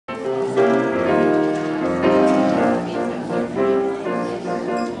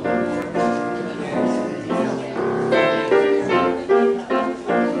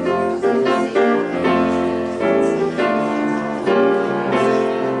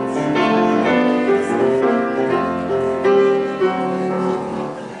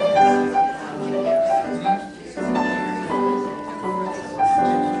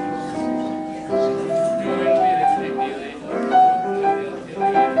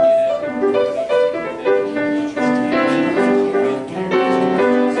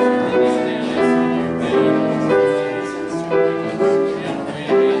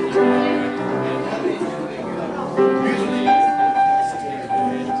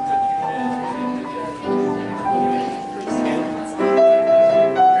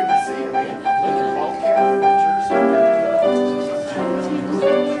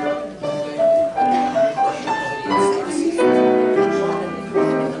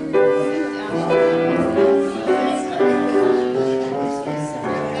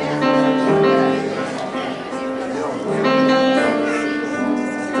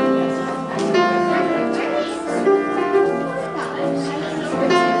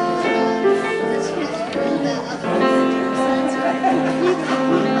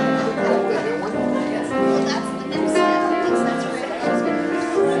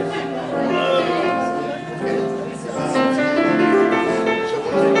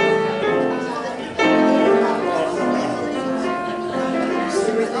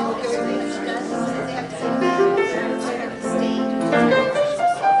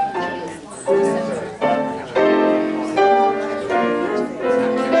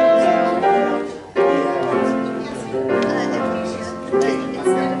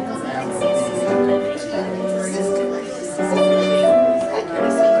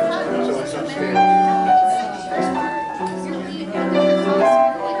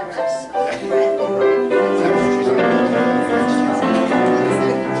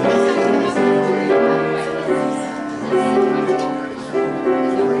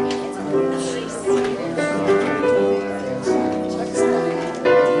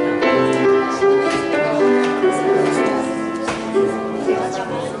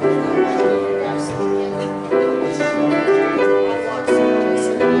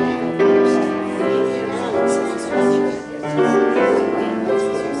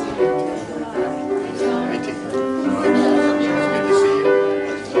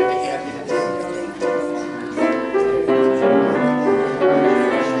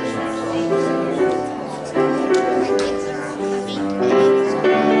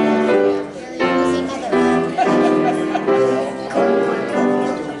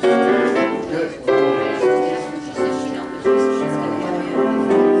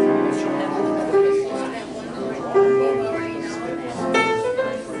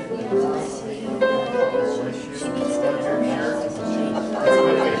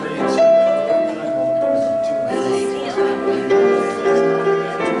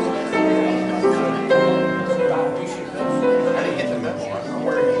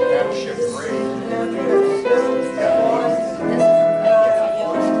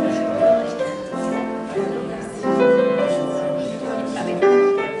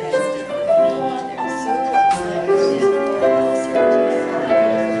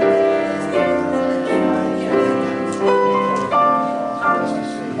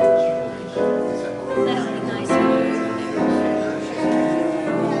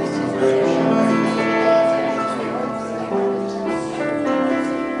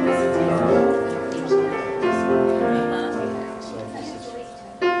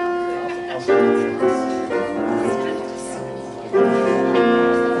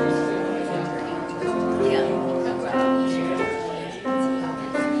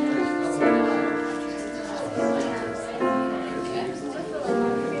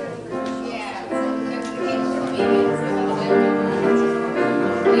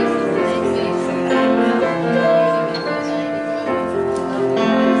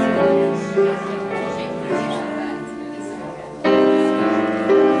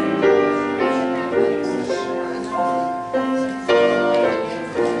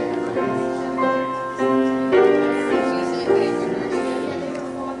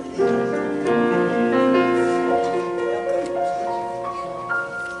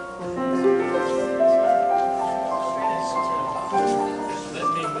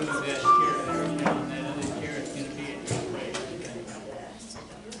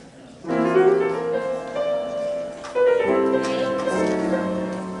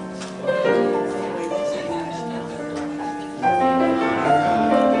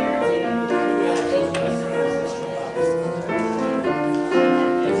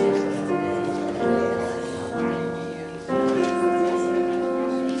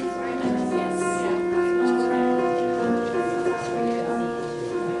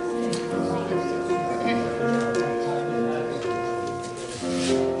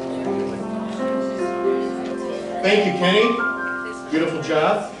Thank you, Kenny. Beautiful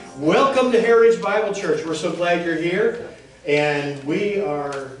job. Welcome to Heritage Bible Church. We're so glad you're here. And we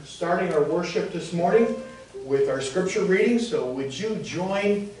are starting our worship this morning with our scripture reading. So would you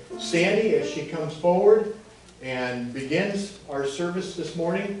join Sandy as she comes forward and begins our service this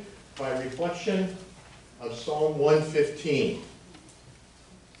morning by reflection of Psalm 115.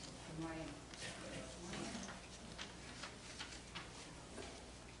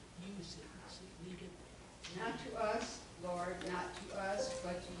 Not to us, Lord, not to us,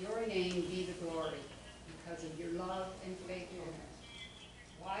 but to your name be the glory, because of your love and faithfulness.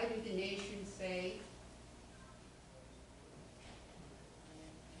 Why do the nations say,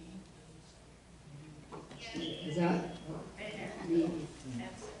 is that? Do you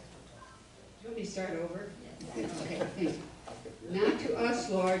want me to start over? Okay, thank you. Not to us,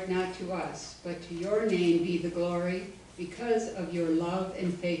 Lord, not to us, but to your name be the glory, because of your love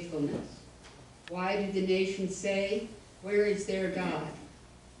and faithfulness. Why do the nations say, where is their God?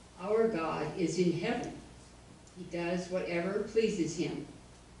 Our God is in heaven. He does whatever pleases him.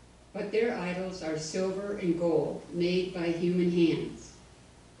 But their idols are silver and gold, made by human hands.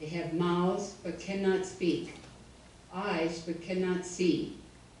 They have mouths, but cannot speak, eyes, but cannot see.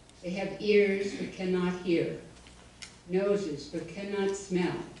 They have ears, but cannot hear, noses, but cannot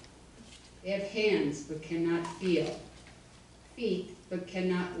smell. They have hands, but cannot feel, feet, but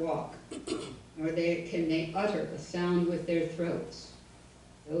cannot walk, nor can they utter a sound with their throats.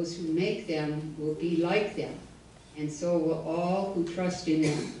 Those who make them will be like them, and so will all who trust in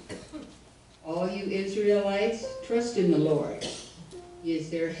them. All you Israelites, trust in the Lord. He is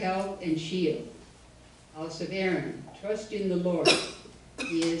their help and shield. House of Aaron, trust in the Lord.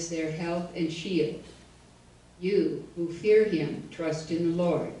 He is their help and shield. You who fear him, trust in the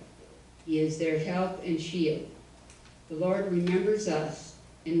Lord. He is their help and shield. The Lord remembers us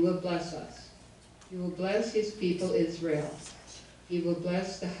and will bless us. He will bless his people Israel. He will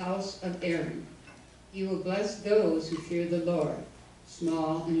bless the house of Aaron. He will bless those who fear the Lord,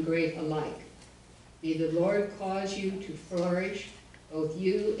 small and great alike. May the Lord cause you to flourish, both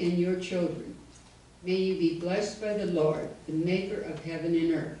you and your children. May you be blessed by the Lord, the maker of heaven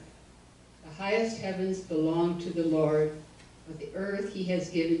and earth. The highest heavens belong to the Lord, but the earth he has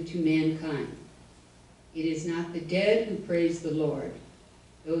given to mankind. It is not the dead who praise the Lord,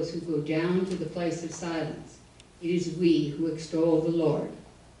 those who go down to the place of silence. It is we who extol the Lord,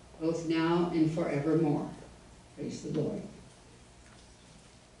 both now and forevermore. Praise the Lord.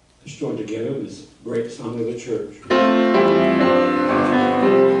 Let's join together this great song of the church.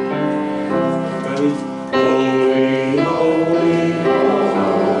 Ready? Holy, holy,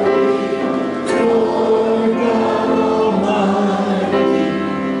 holy, Lord God Almighty.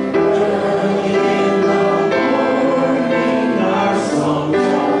 Early in the morning our songs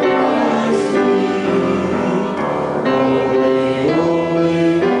shall rise to thee.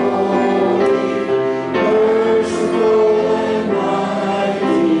 Holy, holy, holy, merciful and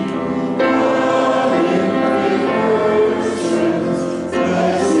mighty, God in three persons,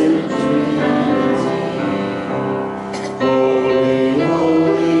 blessed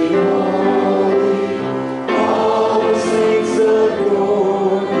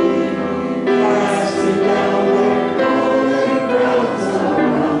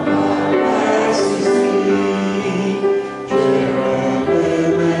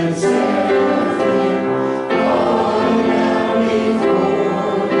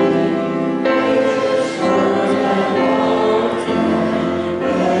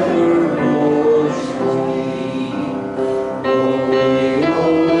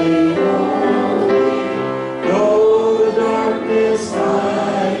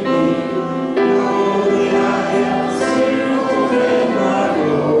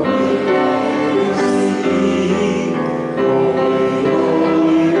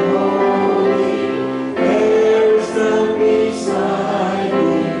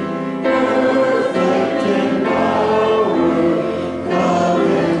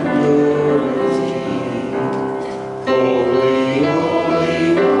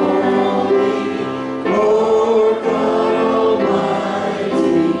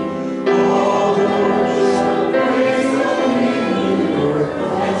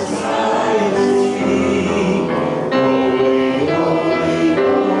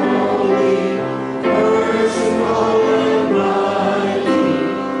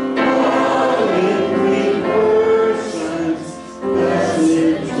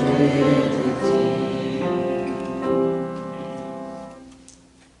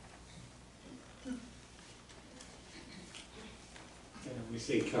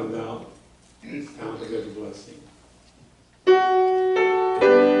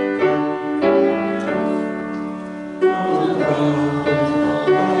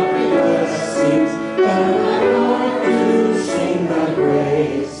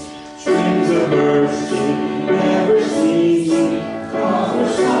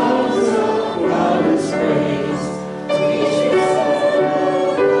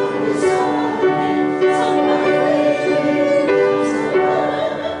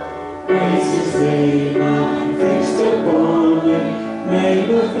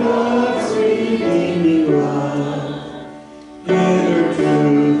of God's redeeming love.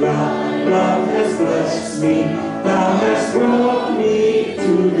 Hitherto thy love has blessed me, thou hast brought me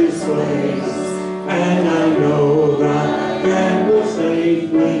to this place, and I know thy hand will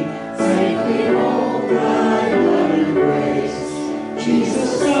save me, safely hold thy loving grace.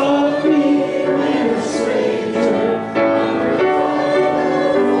 Jesus sought me when a stranger,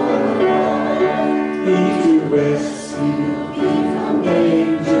 he to rescue me from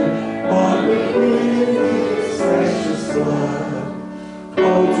danger, bought me with his precious blood.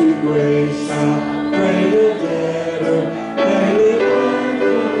 Oh, to grace I pray the debtor, daily I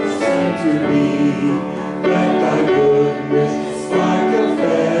consent to be. Let thy goodness like a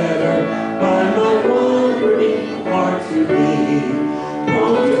fetter bind my wandering heart to thee.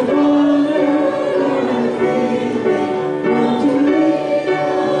 Prone to wander, Lord, I'm feeling, prone to lead,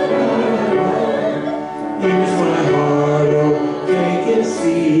 Lord, I run. Here's my heart, oh, take and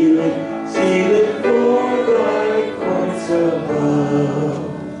seal it for thy courts above.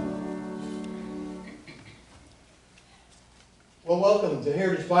 Well, welcome to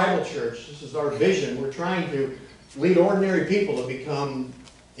Heritage Bible Church. This is our vision. We're trying to lead ordinary people to become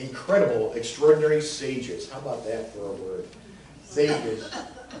incredible, extraordinary sages. How about that for a word? Sages.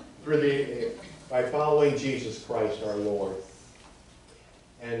 By following Jesus Christ our Lord.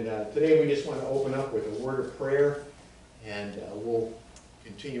 And today we just want to open up with a word of prayer, and we'll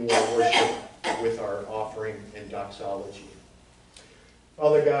continue our worship with our offering and doxology.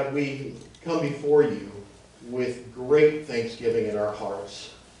 Father God, we come before you with great thanksgiving in our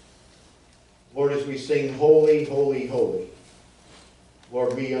hearts. Lord, as we sing, holy, holy, holy,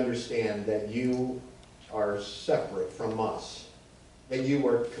 Lord, we understand that you are separate from us, that you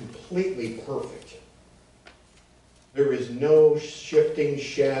are completely perfect. There is no shifting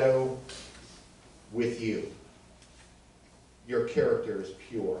shadow with you. Your character is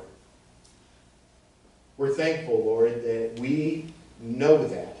pure. We're thankful, Lord, that we know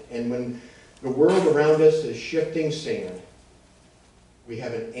that. And when the world around us is shifting sand, we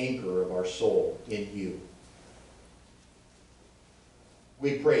have an anchor of our soul in you.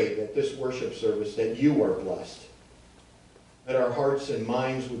 We pray that this worship service, that you are blessed, that our hearts and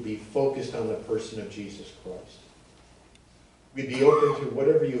minds would be focused on the person of Jesus Christ. We'd be open to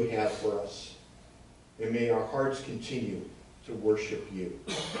whatever you have for us, and may our hearts continue to worship you.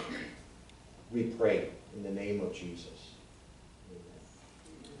 We pray in the name of Jesus.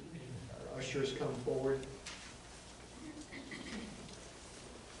 Our ushers come forward.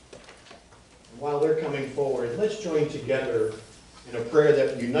 And while they're coming forward, let's join together in a prayer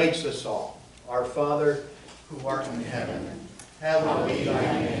that unites us all. Our Father, who art in heaven, hallowed be thy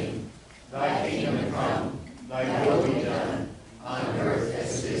name. Thy kingdom come, thy will be done, on earth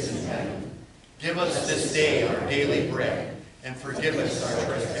as it is in heaven. Give us this day our daily bread, and forgive us our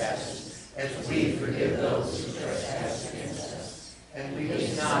trespasses, as we forgive those who trespass against us. And lead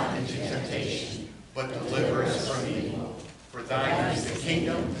us not into temptation, but deliver us from evil. For thine is the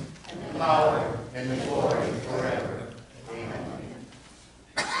kingdom, the power, and the glory forever. Amen.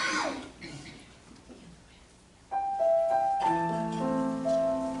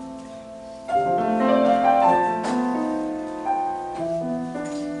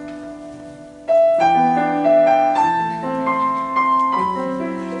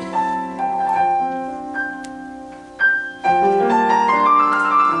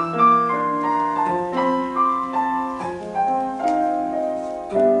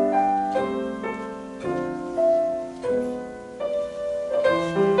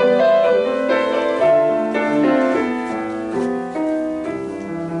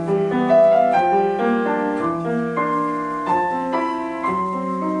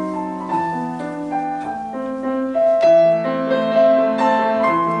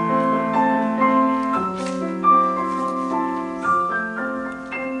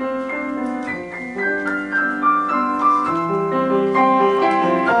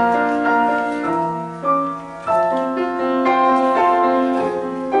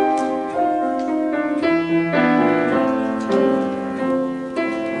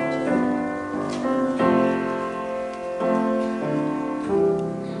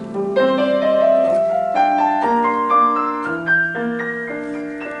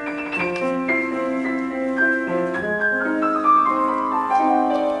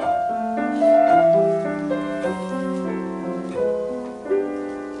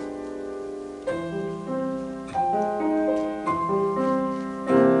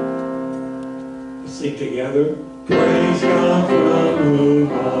 Sing together. Praise God from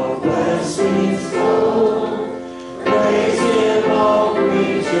whom all blessings flow. Praise Him, all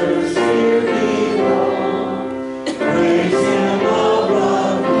creatures here below. Praise Him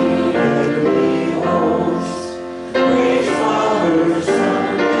above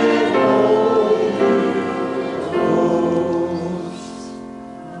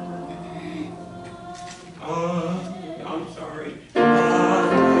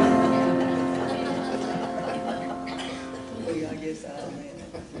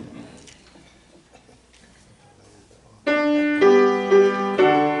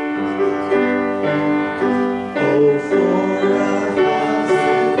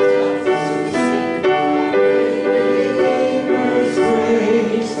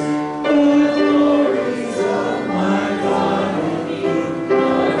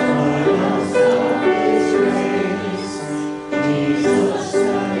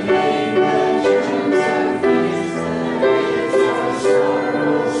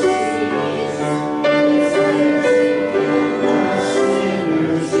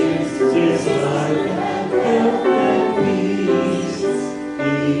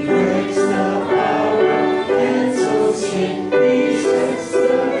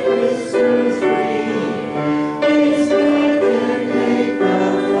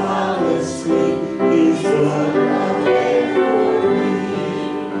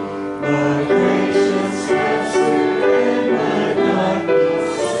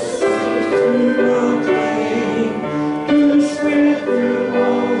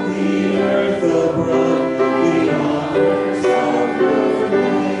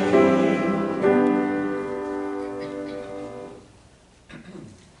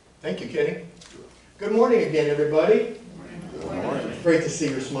Good morning again, everybody. Good morning. Great to see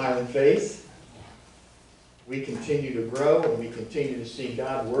your smiling face. We continue to grow and we continue to see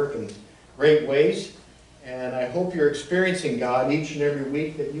God work in great ways. And I hope you're experiencing God each and every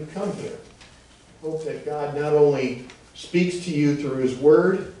week that you come here. I hope that God not only speaks to you through His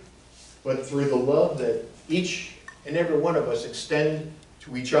Word, but through the love that each and every one of us extend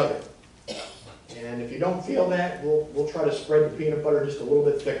to each other. And if you don't feel that, we'll try to spread the peanut butter just a little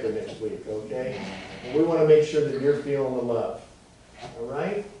bit thicker next week, okay? And we want to make sure that you're feeling the love, all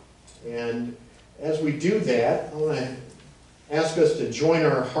right? And as we do that, I want to ask us to join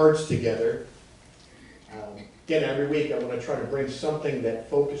our hearts together. Again, every week I want to try to bring something that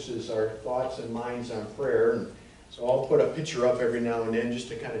focuses our thoughts and minds on prayer. And so I'll put a picture up every now and then just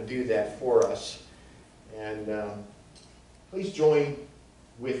to kind of do that for us. And please join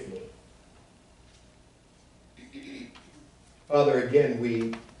with me. Father, again,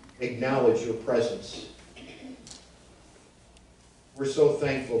 we acknowledge your presence. We're so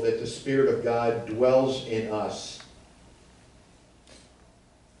thankful that the Spirit of God dwells in us.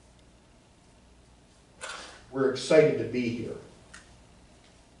 We're excited to be here.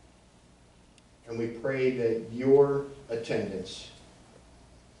 And we pray that your attendance,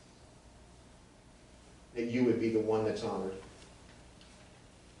 that you would be the one that's honored.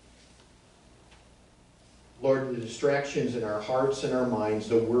 Lord, the distractions in our hearts and our minds,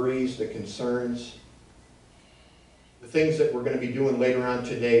 the worries, the concerns, the things that we're going to be doing later on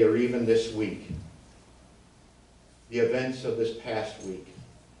today or even this week, the events of this past week,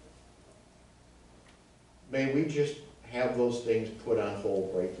 may we just have those things put on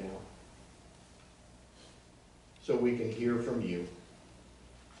hold right now so we can hear from you.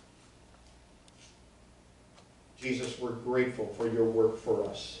 Jesus, we're grateful for your work for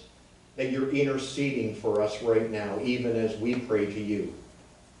us, that you're interceding for us right now, even as we pray to you.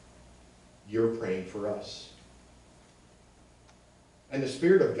 You're praying for us. And the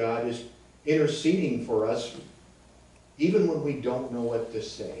Spirit of God is interceding for us even when we don't know what to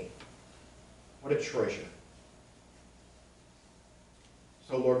say. What a treasure.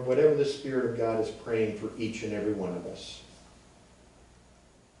 So, Lord, whatever the Spirit of God is praying for each and every one of us,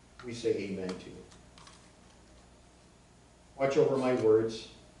 we say amen to. Watch over my words.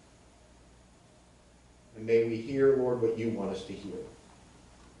 And may we hear, Lord, what you want us to hear.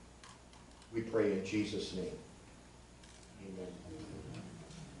 We pray in Jesus' name. Amen.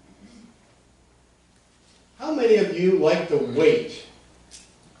 How many of you like to wait?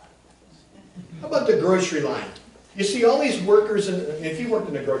 How about the grocery line? You see all these workers, and if you worked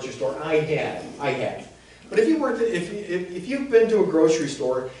in a grocery store, I had. But if you've been to a grocery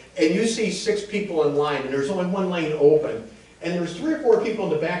store and you see 6 people in line and there's only one lane open, and there's 3 or 4 people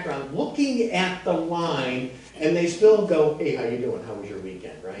in the background looking at the line, and they still go, hey, how you doing? How was your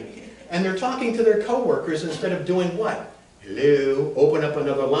weekend, right? And they're talking to their coworkers instead of doing what? Hello, open up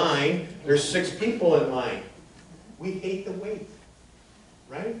another line. There's 6 people in line. We hate the wait,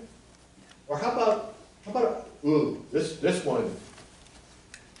 right? Or how about this one,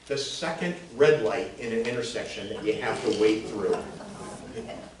 the second red light in an intersection that you have to wait through.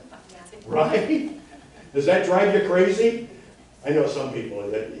 Right? Does that drive you crazy? I know some people,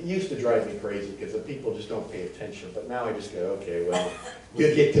 that used to drive me crazy because the people just don't pay attention. But now I just go, okay, well,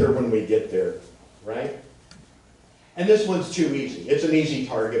 you'll get there when we get there, right? And this one's too easy. It's an easy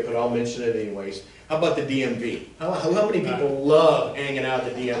target, but I'll mention it anyways. How about the DMV? How many people love hanging out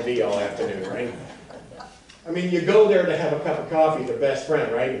at the DMV all afternoon, right? I mean, you go there to have a cup of coffee, their best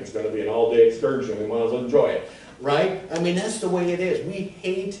friend, right? It's going to be an all-day excursion. We might as well enjoy it, right? I mean, that's the way it is. We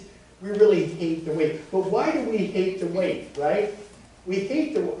really hate the wait. But why do we hate the wait, right? We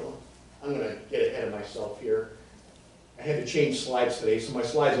hate the wait. I'm going to get ahead of myself here. I had to change slides today, so my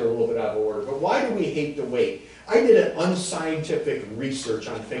slides are a little bit out of order. But why do we hate the wait? I did an unscientific research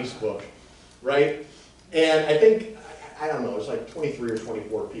on Facebook, right? And I think, I don't know, it was like 23 or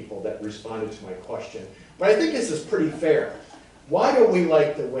 24 people that responded to my question. But I think this is pretty fair. Why don't we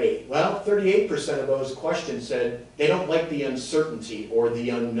like to wait? Well, 38% of those questions said they don't like the uncertainty or the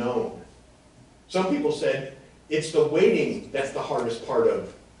unknown. Some people said it's the waiting that's the hardest part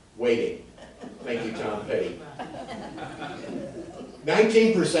of waiting. Thank you, Tom Petty.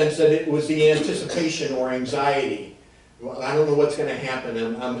 19% said it was the anticipation or anxiety. Well, I don't know what's going to happen.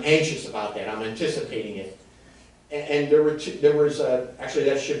 I'm anxious about that. I'm anticipating it. And there was actually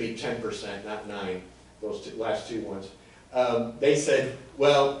that should be 10%, not 9. Those last 2 ones. They said,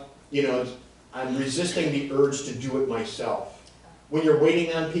 well, you know, I'm resisting the urge to do it myself. When you're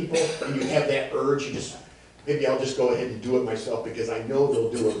waiting on people and you have that urge, maybe I'll just go ahead and do it myself because I know they'll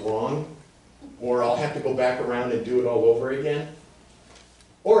do it wrong, or I'll have to go back around and do it all over again.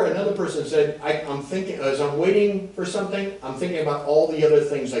 Or another person said, I'm thinking, as I'm waiting for something, I'm thinking about all the other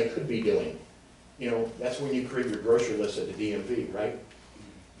things I could be doing. You know, that's when you create your grocery list at the DMV, right?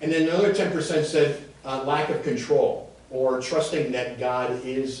 And then another 10% said lack of control, or trusting that God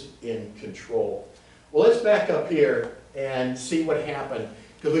is in control. Well, let's back up here and see what happened,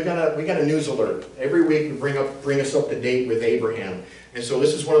 because we got a news alert. Every week we bring us up to date with Abraham. And so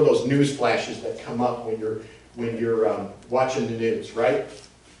this is one of those news flashes that come up when you're watching the news, right?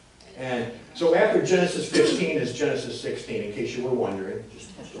 And so after Genesis 15 is Genesis 16, in case you were wondering.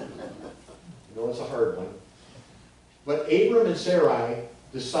 You know, it's a hard one. But Abram and Sarai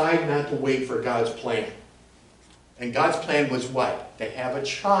decide not to wait for God's plan. And God's plan was what? To have a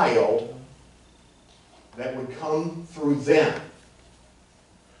child that would come through them.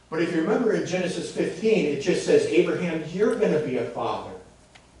 But if you remember in Genesis 15, it just says, Abraham, you're going to be a father.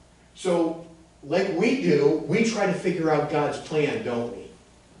 So, like we do, we try to figure out God's plan, don't we?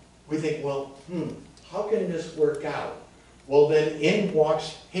 We think, well, how can this work out? Well, then in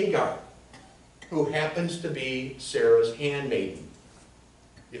walks Hagar, who happens to be Sarah's handmaiden,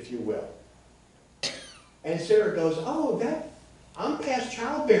 if you will. And Sarah goes, oh, I'm past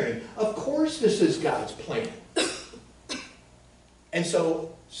childbearing. Of course this is God's plan. And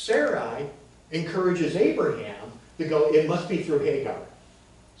so Sarai encourages Abraham to go, it must be through Hagar.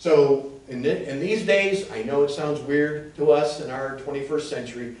 So in these days, I know it sounds weird to us in our 21st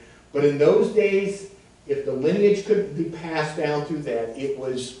century, but in those days, if the lineage could be passed down through that, it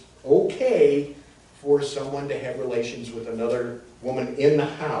was okay for someone to have relations with another woman in the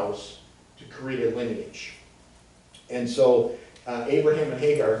house to create a lineage. And so Abraham and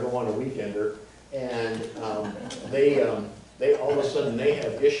Hagar go on a weekender, and they all of a sudden they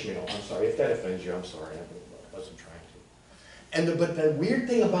have Ishmael. I'm sorry, if that offends you, I'm sorry. I wasn't trying to. But the weird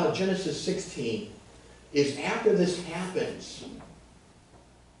thing about Genesis 16 is after this happens,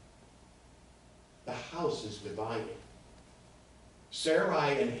 the house is divided.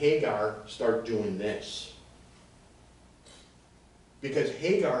 Sarai and Hagar start doing this. Because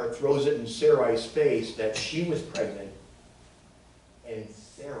Hagar throws it in Sarai's face that she was pregnant and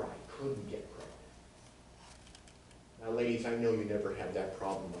Sarai couldn't get pregnant. Now ladies, I know you never have that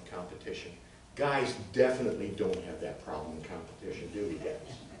problem with competition. Guys definitely don't have that problem in competition, do we guys?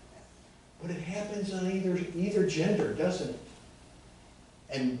 But it happens on either gender, doesn't it?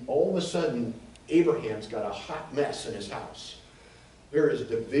 And all of a sudden, Abraham's got a hot mess in his house. There is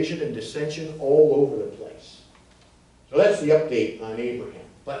division and dissension all over the place. So that's the update on Abraham.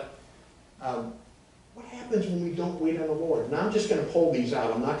 But what happens when we don't wait on the Lord? Now I'm just going to pull these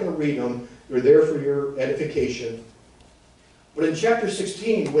out. I'm not going to read them. They're there for your edification. But in chapter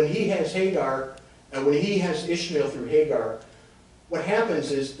 16, when he has Hagar, and when he has Ishmael through Hagar, what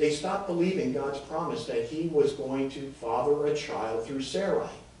happens is they stop believing God's promise that he was going to father a child through Sarai.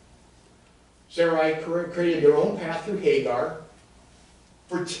 Sarai created their own path through Hagar.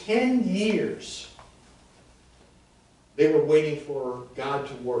 For 10 years, they were waiting for God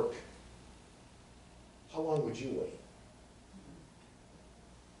to work. How long would you wait?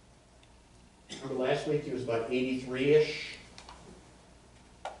 Remember last week he was about 83-ish.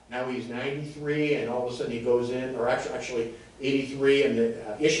 Now he's 93, and all of a sudden he goes in, or actually 83,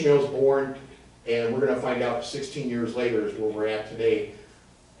 and Ishmael's born, and we're going to find out 16 years later is where we're at today.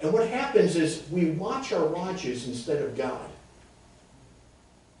 And what happens is we watch our watches instead of God.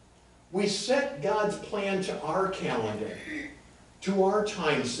 We set God's plan to our calendar, to our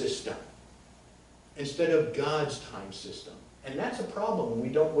time system, instead of God's time system. And that's a problem when we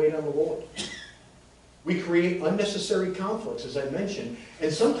don't wait on the Lord. We create unnecessary conflicts, as I mentioned,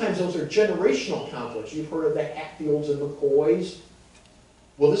 and sometimes those are generational conflicts. You've heard of the Hatfields and McCoys.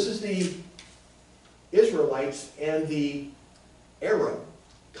 Well, this is the Israelites and the Arab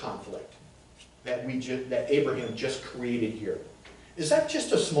conflict that Abraham just created here. Is that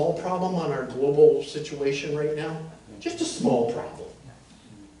just a small problem on our global situation right now? Just a small problem.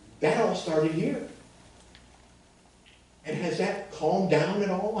 That all started here. And has that calmed down at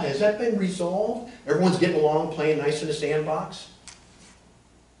all? Has that been resolved? Everyone's getting along, playing nice in the sandbox?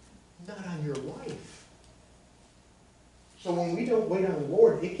 Not on your life. So when we don't wait on the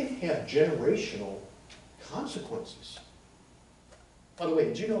Lord, it can have generational consequences. By the way,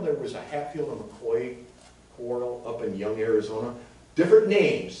 did you know there was a Hatfield and McCoy quarrel up in Young, Arizona? Different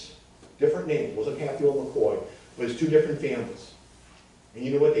names. Different names. It wasn't Hatfield and McCoy, but it's two different families. And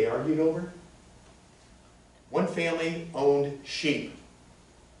you know what they argued over? One family owned sheep,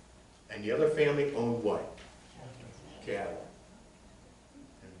 and the other family owned what? Cattle.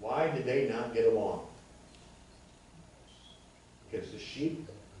 And why did they not get along? Because the sheep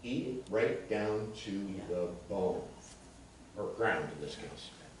eat it right down to the bone. or ground in this case.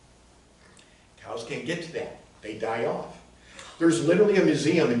 Cows can't get to that. They die off. There's literally a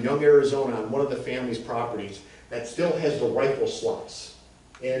museum in Young, Arizona on one of the family's properties that still has the rifle slots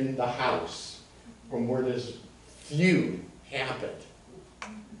in the house from where this feud happened.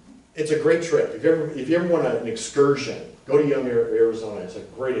 It's a great trip. If you ever want an excursion, go to Young, Arizona. It's a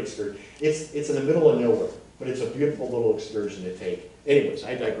great excursion. It's in the middle of nowhere, but it's a beautiful little excursion to take. Anyways,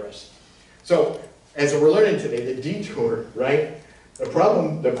 I digress. So, as we're learning today, the detour, right? The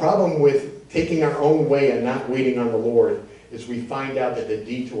problem with taking our own way and not waiting on the Lord is we find out that the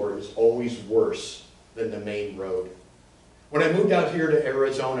detour is always worse than the main road. When I moved out here to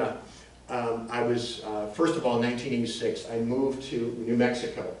Arizona, I was, first of all, in 1986, I moved to New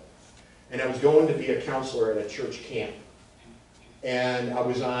Mexico. And I was going to be a counselor at a church camp. And I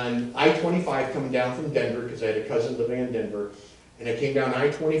was on I-25 coming down from Denver, because I had a cousin living in Denver. And I came down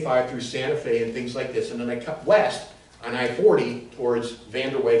I-25 through Santa Fe and things like this. And then I cut west on I-40 towards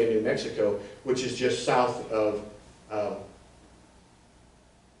Van der Wagen, New Mexico, which is just south of,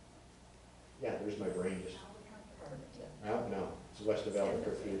 yeah, there's my brain. No, it's west of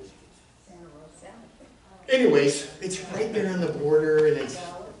Albuquerque. Anyways, it's right there on the border, and it's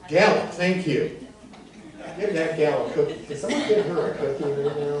Gallup, thank you. Give that gal a cookie. Can someone give her a cookie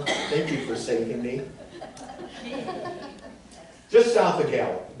right now? Thank you for saving me. Just south of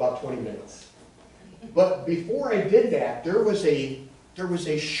Gallup, about 20 minutes. But before I did that, there was a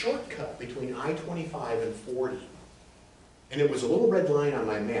shortcut between I-25 and 40. And it was a little red line on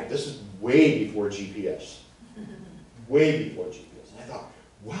my map. This is way before GPS. Way before GPS. And I thought,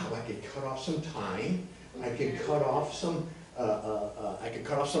 wow, I could cut off some time. I could cut off some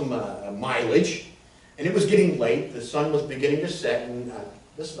mileage. And it was getting late. The sun was beginning to set. And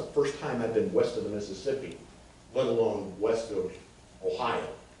this is the first time I've been west of the Mississippi, let alone west of Ohio,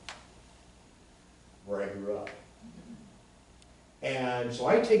 where I grew up. And so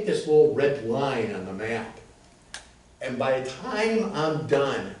I take this little red line on the map. And by the time I'm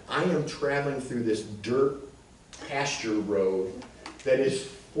done, I am traveling through this dirt pasture road that is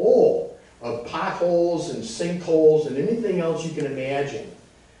full of potholes and sinkholes and anything else you can imagine.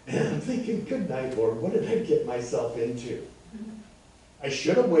 And I'm thinking, good night, Lord, what did I get myself into? I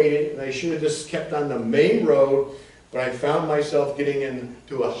should have waited, and I should have just kept on the main road, but I found myself getting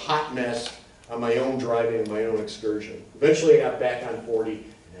into a hot mess on my own driving, my own excursion. Eventually I got back on 40, and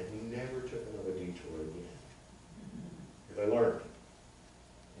I never took another detour again. Because I learned.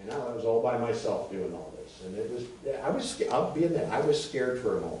 And now I was all by myself doing all this. And it was, I'll be in that, I was scared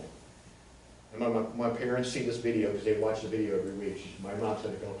for a moment. And my parents see this video because they watch the video every week. My mom's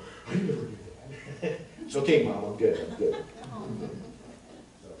going to go, I never do that. It's okay, Mom, I'm good, I'm good.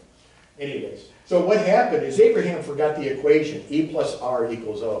 So, anyways, so what happened is Abraham forgot the equation, E plus R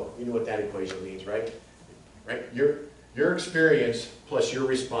equals O. You know what that equation means, right? Right? Your experience plus your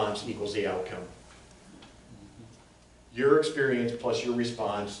response equals the outcome. Your experience plus your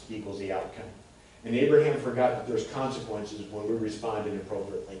response equals the outcome. And Abraham forgot that there's consequences when we respond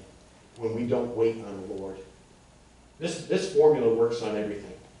inappropriately, when we don't wait on the Lord. This formula works on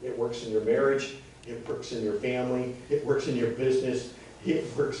everything. It works in your marriage, it works in your family, it works in your business, it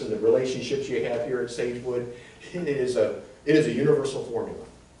works in the relationships you have here at Sagewood. And it is a universal formula.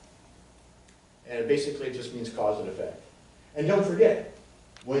 And basically it just means cause and effect. And don't forget,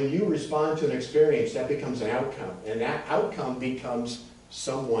 when you respond to an experience, that becomes an outcome. And that outcome becomes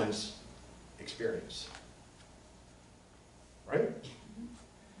someone's experience. Right?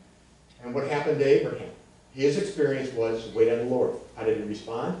 And what happened to Abraham? His experience was wait on the Lord. How did he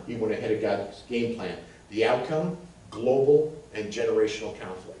respond? He went ahead of God's game plan. The outcome, global and generational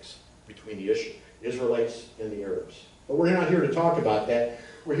conflicts between the Israelites and the Arabs. But we're not here to talk about that.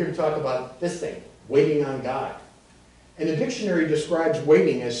 We're here to talk about this thing, waiting on God. And the dictionary describes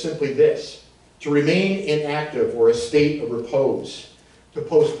waiting as simply this: to remain inactive or a state of repose, to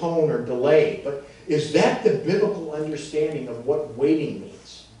postpone or delay. But is that the biblical understanding of what waiting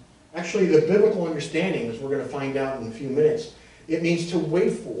means? Actually, the biblical understanding, as we're going to find out in a few minutes, it means to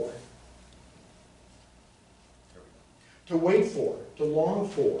wait for. To wait for, to long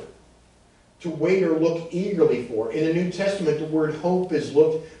for, to wait or look eagerly for. In the New Testament, the word hope is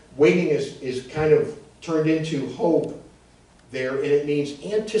waiting is kind of turned into hope there, and it means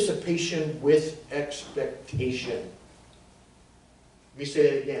anticipation with expectation. Let me say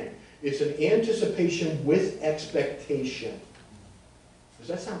that again. It's an anticipation with expectation. Does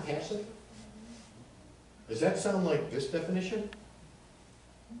that sound passive? Does that sound like this definition?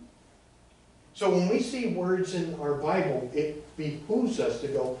 So when we see words in our Bible, it behooves us to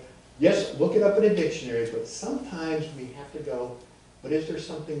go, yes, look it up in a dictionary, but sometimes we have to go, but is there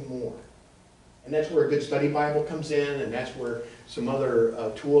something more? And that's where a good study Bible comes in, and that's where some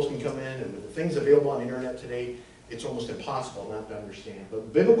other tools can come in, and with the things available on the internet today, it's almost impossible not to understand.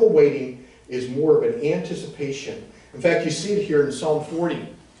 But biblical waiting is more of an anticipation. In fact, you see it here in Psalm 40.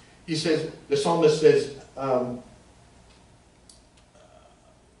 He says, the psalmist says, let me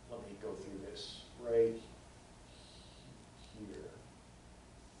go through this right here.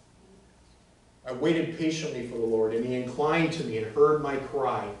 I waited patiently for the Lord, and he inclined to me and heard my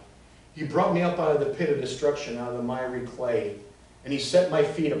cry. He brought me up out of the pit of destruction, out of the miry clay, and he set my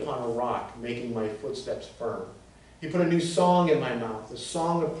feet upon a rock, making my footsteps firm. He put a new song in my mouth, a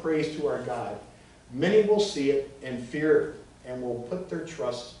song of praise to our God. Many will see it and fear and will put their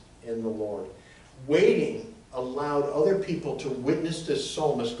trust in the Lord. Waiting allowed other people to witness this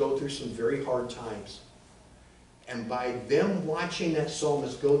psalmist go through some very hard times. And by them watching that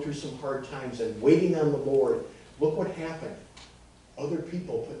psalmist go through some hard times and waiting on the Lord, look what happened. Other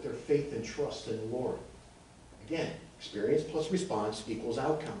people put their faith and trust in the Lord. Again, experience plus response equals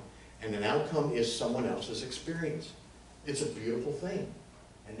outcome. And an outcome is someone else's experience. It's a beautiful thing.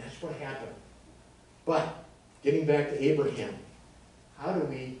 And that's what happened. But, getting back to Abraham, how do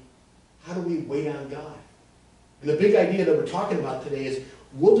we wait on God? And the big idea that we're talking about today is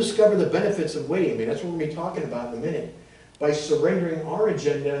we'll discover the benefits of waiting. I mean, that's what we're going to be talking about in a minute. By surrendering our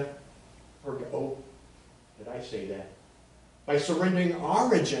agenda, did I say that? By surrendering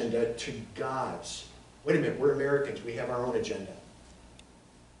our agenda to God's. Wait a minute, we're Americans. We have our own agenda.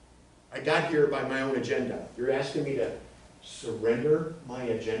 I got here by my own agenda. You're asking me to surrender my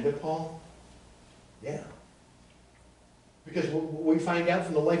agenda, Paul? Yeah. Because what we find out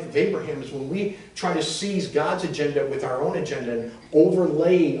from the life of Abraham is when we try to seize God's agenda with our own agenda and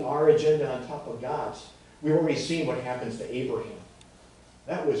overlay our agenda on top of God's, we've already seen what happens to Abraham.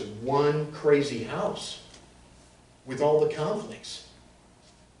 That was one crazy house with all the conflicts.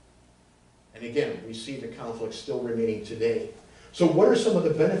 And again, we see the conflicts still remaining today. So what are some of the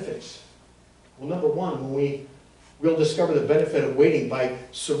benefits? Well, number one, we'll discover the benefit of waiting by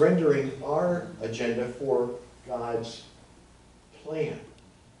surrendering our agenda for God's plan.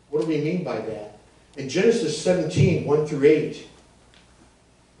 What do we mean by that? In Genesis 17, 1 through 8,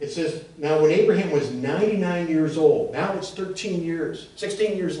 it says, now when Abraham was 99 years old, now it's 16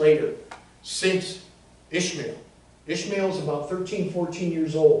 years later, since Ishmael. Ishmael's about 13, 14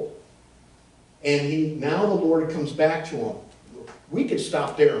 years old. And now the Lord comes back to him. We could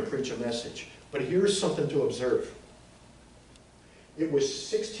stop there and preach a message, but here's something to observe. It was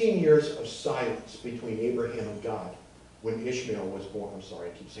 16 years of silence between Abraham and God when Ishmael was born. I'm sorry,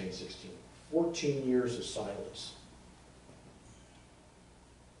 I keep saying 16. 14 years of silence.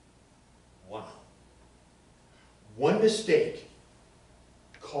 Wow. One mistake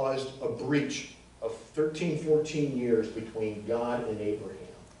caused a breach of 13, 14 years between God and Abraham.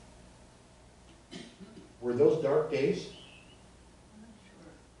 Were those dark days?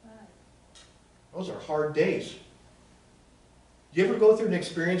 Those are hard days. Do you ever go through an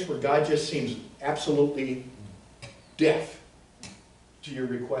experience where God just seems absolutely deaf to your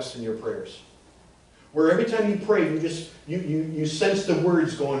requests and your prayers? Where every time you pray, you sense the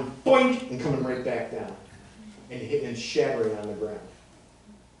words going boink and coming right back down and hitting and shattering on the ground.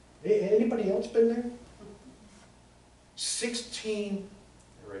 Anybody else been there?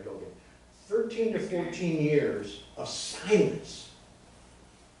 13 to 14 years of silence.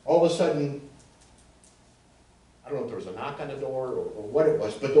 All of a sudden, I don't know if there was a knock on the door or what it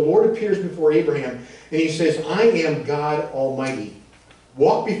was, but the Lord appears before Abraham and he says, I am God Almighty.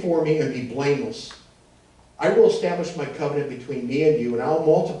 Walk before me and be blameless. I will establish my covenant between me and you, and I'll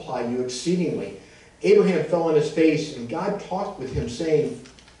multiply you exceedingly. Abraham fell on his face, and God talked with him, saying,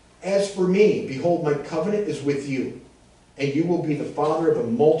 as for me, behold, my covenant is with you, and you will be the father of a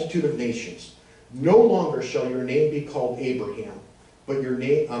multitude of nations. No longer shall your name be called Abram, but your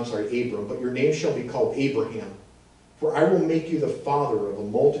name shall be called Abraham. For I will make you the father of a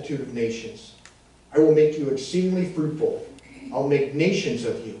multitude of nations. I will make you exceedingly fruitful. I'll make nations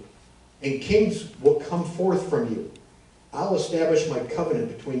of you, and kings will come forth from you. I'll establish my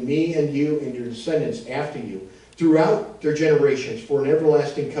covenant between me and you and your descendants after you, throughout their generations, for an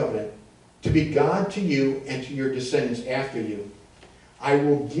everlasting covenant, to be God to you and to your descendants after you. I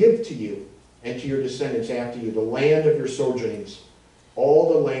will give to you and to your descendants after you the land of your sojournings,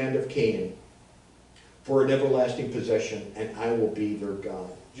 all the land of Canaan, for an everlasting possession, and I will be their God.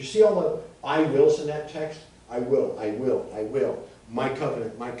 Did you see all the I wills in that text? I will, I will, I will. My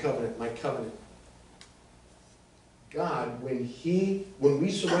covenant, my covenant, my covenant. God, when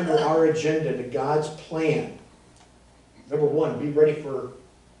we surrender our agenda to God's plan, number one, be ready for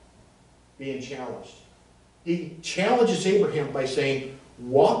being challenged. He challenges Abraham by saying,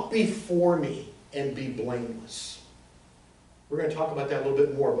 walk before me and be blameless. We're going to talk about that a little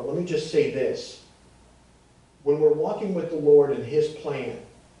bit more, but let me just say this. When we're walking with the Lord and His plan, and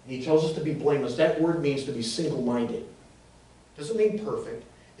He tells us to be blameless, that word means to be single-minded. Doesn't mean perfect.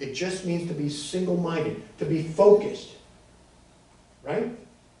 It just means to be single-minded, to be focused. Right?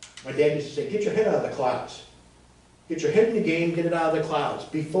 My dad used to say, get your head out of the clouds. Get your head in the game, get it out of the clouds.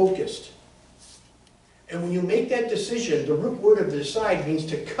 Be focused. And when you make that decision, the root word of decide means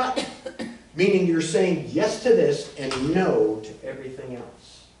to cut, meaning you're saying yes to this and no to everything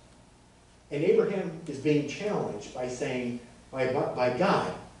else. And Abraham is being challenged by saying, by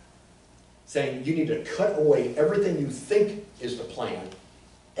God, saying you need to cut away everything you think is the plan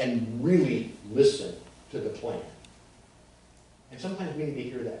and really listen to the plan. And sometimes we need to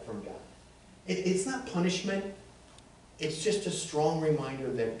hear that from God. It's not punishment. It's just a strong reminder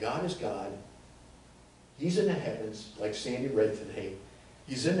that God is God. He's in the heavens, like Sandy read today.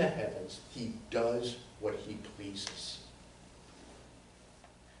 He's in the heavens. He does what He pleases.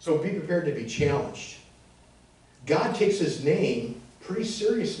 So be prepared to be challenged. God takes His name pretty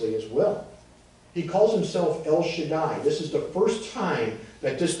seriously as well. He calls Himself El Shaddai. This is the first time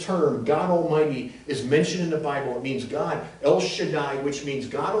that this term, God Almighty, is mentioned in the Bible. It means God, El Shaddai, which means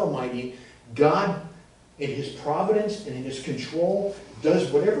God Almighty. God, in His providence and in His control,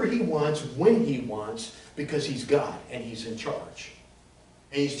 does whatever He wants, when He wants, because He's God and He's in charge.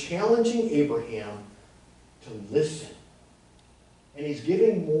 And He's challenging Abraham to listen. And He's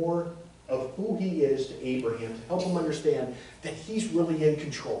giving more of who He is to Abraham to help him understand that He's really in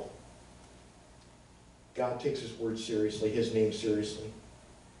control. God takes His word seriously, His name seriously.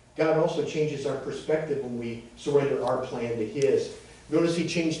 God also changes our perspective when we surrender our plan to His. Notice He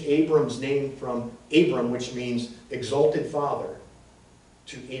changed Abram's name from Abram, which means exalted father,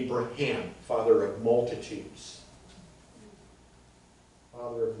 to Abraham, father of multitudes.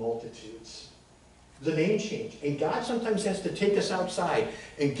 Father of multitudes. The name change. And God sometimes has to take us outside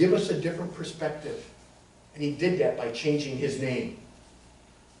and give us a different perspective. And He did that by changing His name.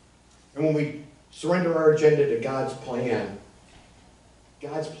 And when we surrender our agenda to God's plan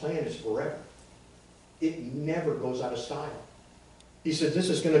is forever. It never goes out of style. He said this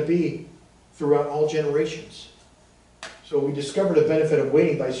is going to be throughout all generations. So we discover the benefit of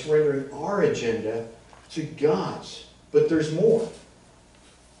waiting by surrendering our agenda to God's. But there's more.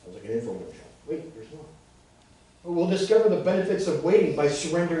 Sounds like an infomercial. Wait, there's more. But we'll discover the benefits of waiting by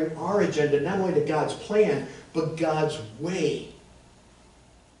surrendering our agenda not only to God's plan, but God's way.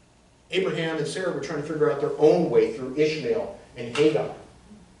 Abraham and Sarah were trying to figure out their own way through Ishmael and Hagar.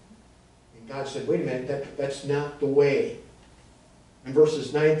 And God said, wait a minute, that's not the way. In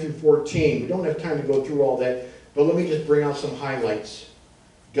verses 9 through 14, we don't have time to go through all that, but let me just bring out some highlights.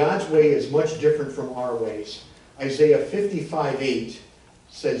 God's way is much different from our ways. Isaiah 55:8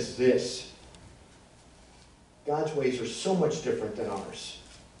 says this. God's ways are so much different than ours.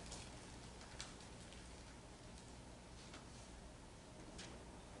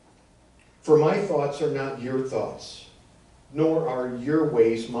 For my thoughts are not your thoughts, nor are your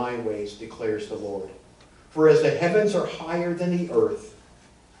ways my ways, declares the Lord. For as the heavens are higher than the earth,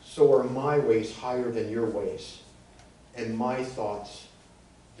 so are my ways higher than your ways, and my thoughts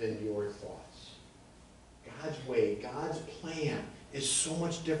than your thoughts. God's way, God's plan is so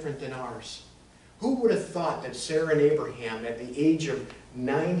much different than ours. Who would have thought that Sarah and Abraham, at the age of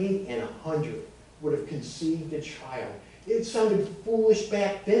 90 and 100, would have conceived a child? It sounded foolish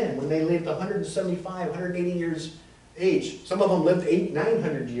back then when they lived 175, 180 years age. Some of them lived 800,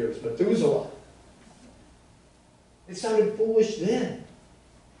 900 years, Methuselah. It sounded foolish then.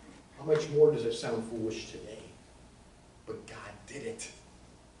 How much more does it sound foolish today? But God did it.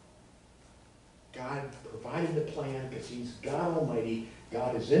 God provided the plan because He's God Almighty.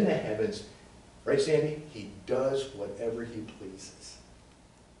 God is in the heavens. Right, Sandy? He does whatever He pleases.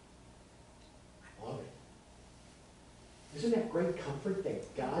 I love it. Isn't that great comfort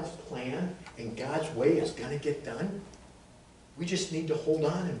that God's plan and God's way is going to get done? We just need to hold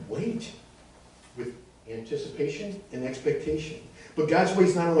on and wait with anticipation and expectation. But God's way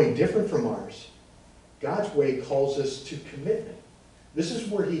is not only different from ours. God's way calls us to commitment. This is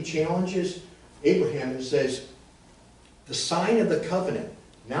where He challenges Abraham and says, the sign of the covenant,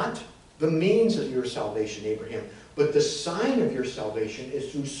 not the means of your salvation, Abraham, but the sign of your salvation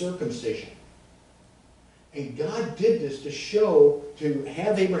is through circumcision. And God did this to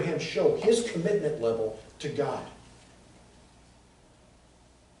have Abraham show his commitment level to God.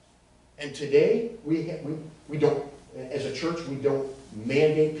 And today, we don't, as a church, we don't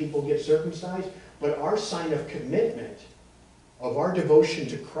mandate people get circumcised, but our sign of commitment, of our devotion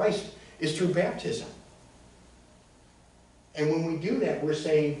to Christ, is through baptism. And when we do that, we're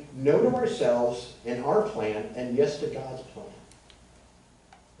saying no to ourselves and our plan and yes to God's plan.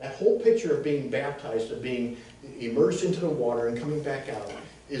 That whole picture of being baptized, of being immersed into the water and coming back out,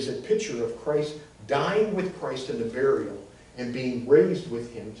 is a picture of Christ dying with Christ in the burial and being raised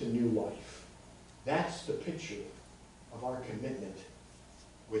with him to new life. That's the picture of our commitment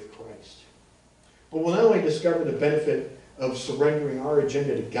with Christ. But we'll not only discover the benefit of surrendering our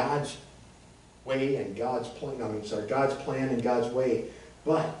agenda to God's way and God's plan, God's plan and God's way,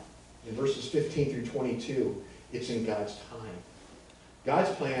 but in verses 15 through 22, it's in God's time. God's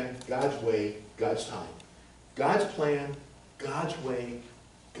plan, God's way, God's time. God's plan, God's way,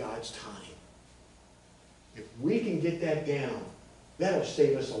 God's time. If we can get that down, that'll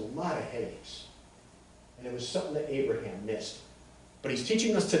save us a lot of headaches. And it was something that Abraham missed. But he's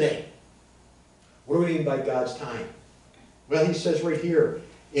teaching us today. What do we mean by God's time? Well, he says right here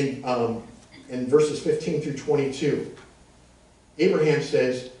in verses 15 through 22, Abraham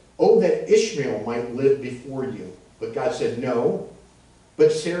says, "Oh, that Ishmael might live before you." But God said, "No,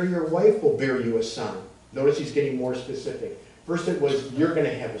 but Sarah, your wife, will bear you a son." Notice he's getting more specific. First it was, you're going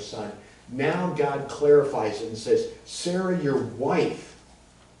to have a son. Now God clarifies it and says, Sarah, your wife,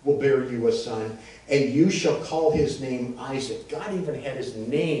 will bear you a son, and you shall call his name Isaac. God even had his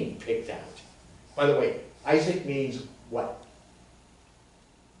name picked out. By the way, Isaac means what?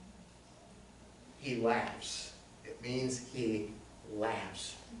 He laughs. It means he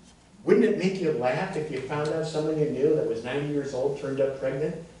laughs. Wouldn't it make you laugh if you found out someone you knew that was 90 years old turned up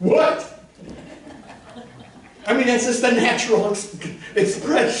pregnant? What? I mean, that's just the natural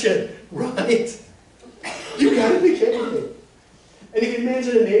expression, right? You gotta be kidding me. And you can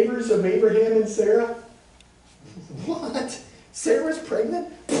imagine the neighbors of Abraham and Sarah. What? Sarah's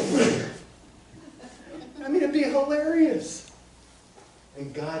pregnant? I mean, it'd be hilarious.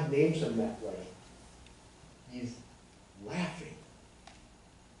 And God names him that way. He's laughing.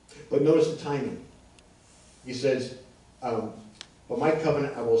 But notice the timing. He says, but my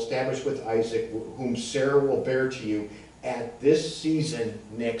covenant I will establish with Isaac, whom Sarah will bear to you at this season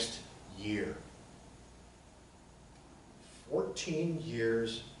next year. 14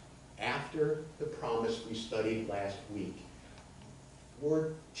 years after the promise we studied last week.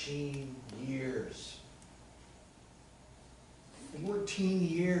 14 years. 14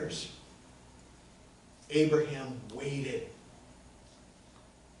 years. Abraham waited.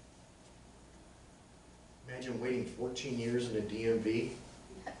 Imagine waiting 14 years in a DMV.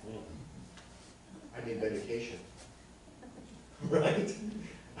 I need medication. Right?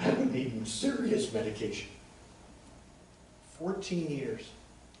 I would need serious medication. 14 years.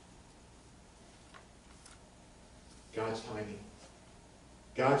 God's timing.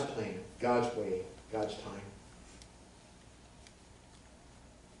 God's plan. God's way. God's time.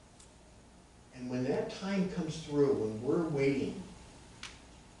 And when that time comes through, when we're waiting,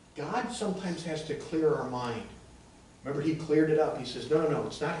 God sometimes has to clear our mind. Remember, he cleared it up. He says, no,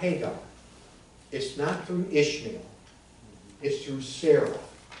 it's not Hagar. It's not through Ishmael. It's through Sarah.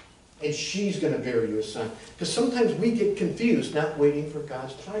 And she's going to bear you a son. Because sometimes we get confused not waiting for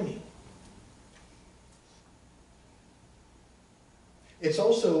God's timing. It's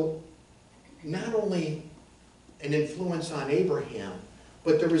also not only an influence on Abraham,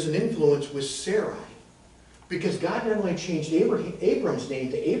 but there was an influence with Sarai. Because God not only changed Abram's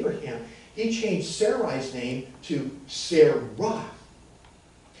name to Abraham, he changed Sarai's name to Sarah.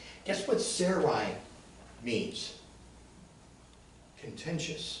 Guess what Sarai means?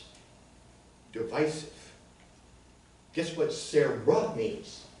 Contentious, divisive. Guess what Sarah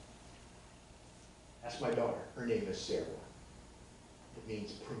means? That's my daughter. Her name is Sarah. It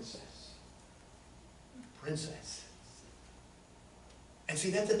means princess. Princess. And see,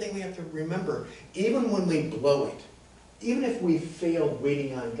 that's the thing we have to remember. Even when we blow it, even if we failed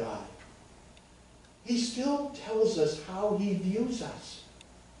waiting on God, he still tells us how he views us.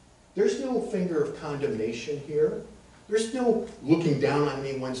 There's no finger of condemnation here. There's no looking down on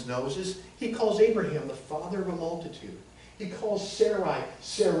anyone's noses. He calls Abraham the father of a multitude. He calls Sarai,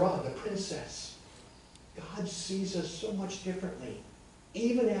 Sarah, the princess. God sees us so much differently.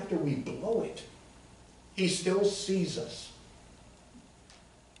 Even after we blow it, he still sees us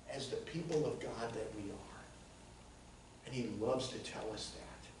as the people of God that we are. And he loves to tell us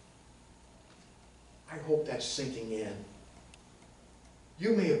that. I hope that's sinking in.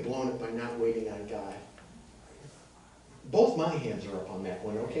 You may have blown it by not waiting on God. Both my hands are up on that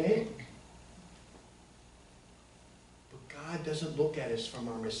one, okay? But God doesn't look at us from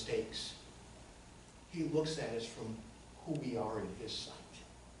our mistakes. He looks at us from who we are in his sight.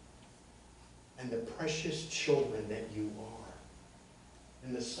 And the precious children that you are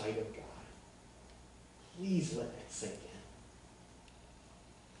in the sight of God. Please let that sink in.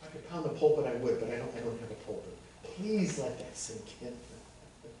 pound the pulpit, I would, but I don't have a pulpit. Please let that sink in.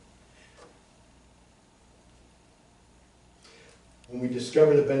 When we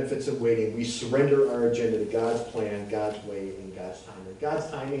discover the benefits of waiting, we surrender our agenda to God's plan, God's way, and God's timing.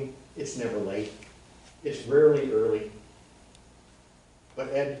 God's timing, it's never late. It's rarely early.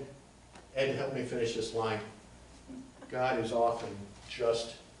 But Ed helped me finish this line. God is often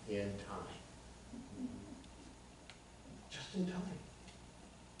just in time. Just in time.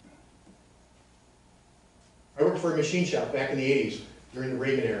 I worked for a machine shop back in the 80s during the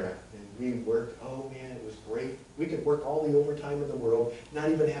Reagan era. And we worked, oh man, it was great. We could work all the overtime in the world, not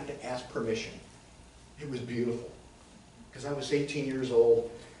even have to ask permission. It was beautiful. Because I was 18 years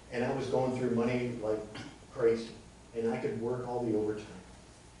old and I was going through money like crazy. And I could work all the overtime.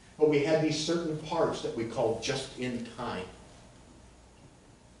 But we had these certain parts that we called just in time.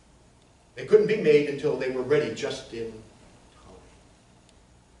 They couldn't be made until they were ready just in time.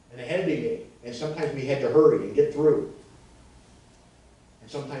 And they had to be made. And sometimes we had to hurry and get through. And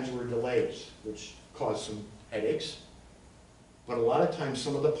sometimes there were delays, which caused some headaches. But a lot of times,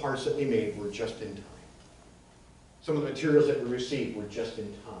 some of the parts that we made were just in time. Some of the materials that we received were just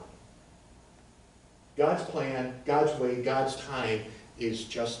in time. God's plan, God's way, God's time is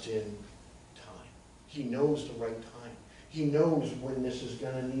just in time. He knows the right time. He knows when this is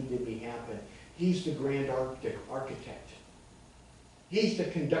going to need to be happen. He's the grand architect. He's the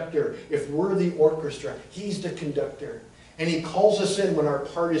conductor. If we're the orchestra, he's the conductor. And he calls us in when our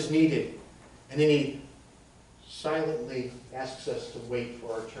part is needed. And then he silently asks us to wait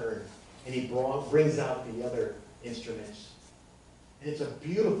for our turn. And he brings out the other instruments. And it's a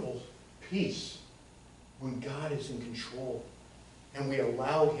beautiful piece when God is in control. And we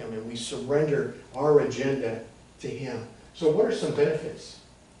allow him and we surrender our agenda to him. So what are some benefits?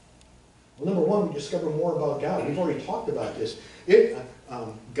 Well, number one, we discover more about God. We've already talked about this.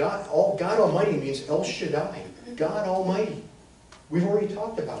 God Almighty means El Shaddai, God Almighty. We've already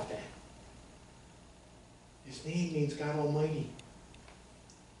talked about that. His name means God Almighty.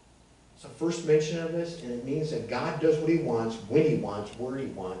 It's the first mention of this, and it means that God does what he wants, when he wants, where he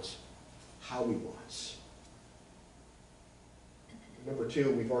wants, how he wants. Number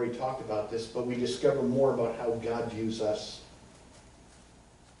two, we've already talked about this, but we discover more about how God views us.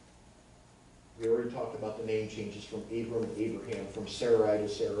 We already talked about the name changes from Abram to Abraham, from Sarai to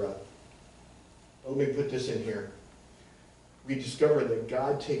Sarah. Let me put this in here. We discover that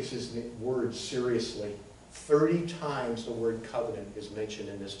God takes his word seriously. 30 times the word covenant is mentioned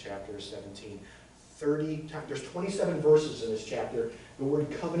in this chapter 17. 30 times. There's 27 verses in this chapter. The word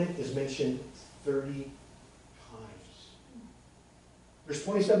covenant is mentioned 30 times. There's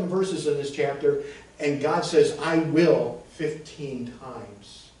 27 verses in this chapter, and God says, I will 15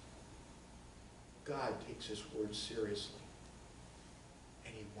 times. God takes his word seriously.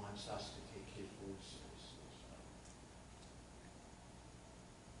 And he wants us to take his word seriously.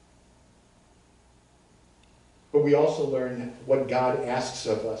 But we also learn what God asks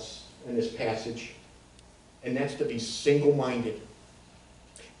of us in this passage. And that's to be single-minded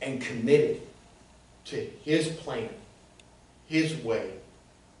and committed to his plan, his way,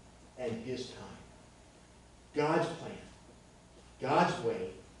 and his time. God's plan, God's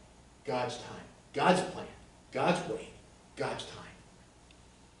way, God's time. God's plan, God's way, God's time.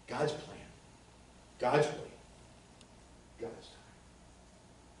 God's plan, God's way, God's time.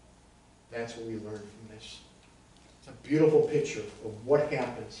 That's what we learn from this. It's a beautiful picture of what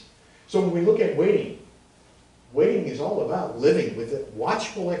happens. So when we look at waiting, waiting is all about living with a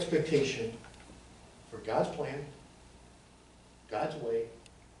watchful expectation for God's plan, God's way,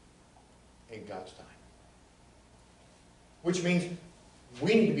 and God's time. Which means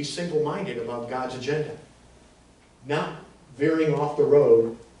we need to be single-minded about God's agenda. Not veering off the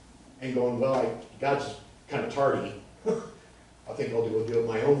road and going, well, God's kind of tardy. I think I'll do it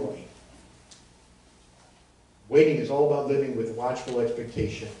my own way. Waiting is all about living with watchful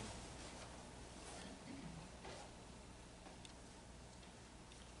expectation.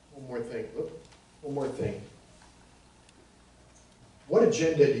 One more thing. What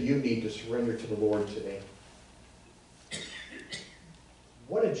agenda do you need to surrender to the Lord today?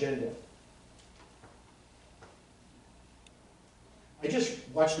 What agenda? I just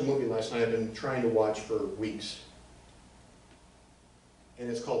watched a movie last night I've been trying to watch for weeks. And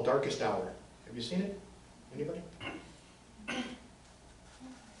it's called Darkest Hour. Have you seen it? Anybody?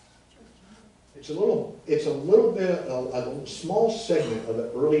 It's a little bit, a small segment of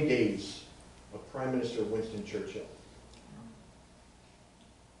the early days of Prime Minister Winston Churchill.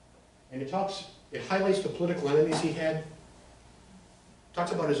 And it highlights the political enemies he had.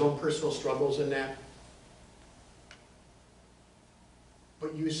 Talks about his own personal struggles in that. But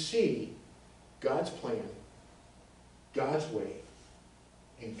But you see God's plan, God's way,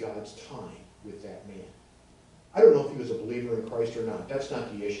 and God's time with that man. I don't know if he was a believer in Christ or not. That's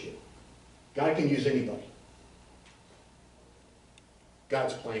not the issue. God can use anybody.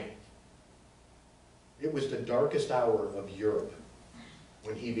 God's plan. It was the darkest hour of Europe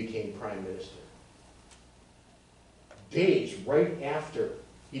when he became prime minister. Days right after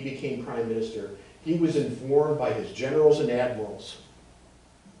he became prime minister, he was informed by his generals and admirals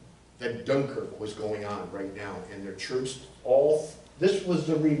that Dunkirk was going on right now, and their troops, this was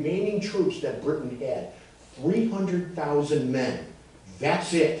the remaining troops that Britain had, 300,000 men.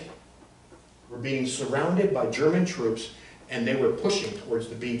 That's it. Were being surrounded by German troops, and they were pushing towards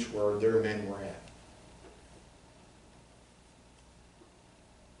the beach where their men were at.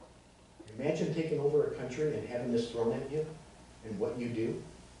 Imagine taking over a country and having this thrown at you, and what you do.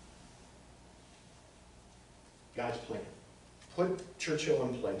 God's plan. Put Churchill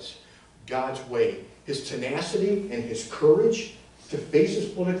in place. God's way. His tenacity and his courage to face his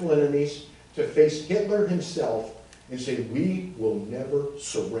political enemies, to face Hitler himself, and say, we will never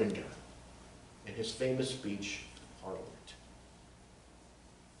surrender. In his famous speech, Parliament.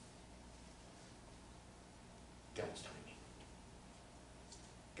 God's timing.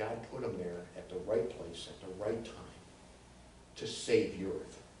 God put him there at the right place, at the right time, to save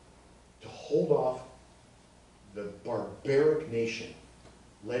Europe, to hold off the barbaric nation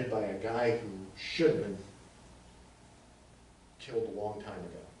led by a guy who should have been killed a long time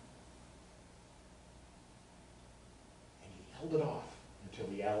ago. And he held it off until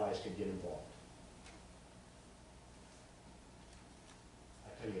the Allies could get involved.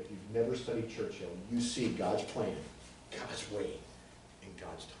 I tell you, if you've never studied Churchill, you see God's plan, God's way, and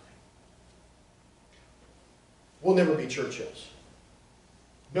God's time. We'll never be Churchills.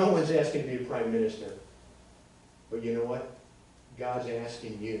 No one's asking to be a prime minister. But you know what? God's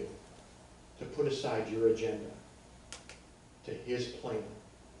asking you to put aside your agenda to his plan,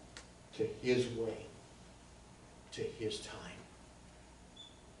 to his way, to his time.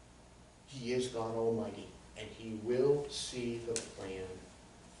 He is God Almighty, and he will see the plan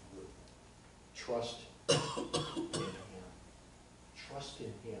through. Trust in him. Trust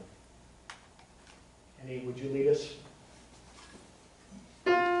in him. Annie, would you lead us?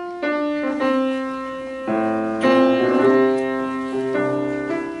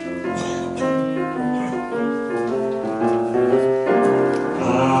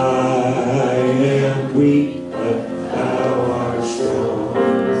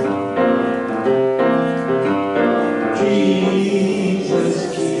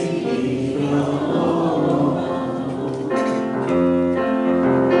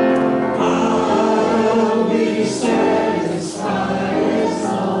 I'll be sad.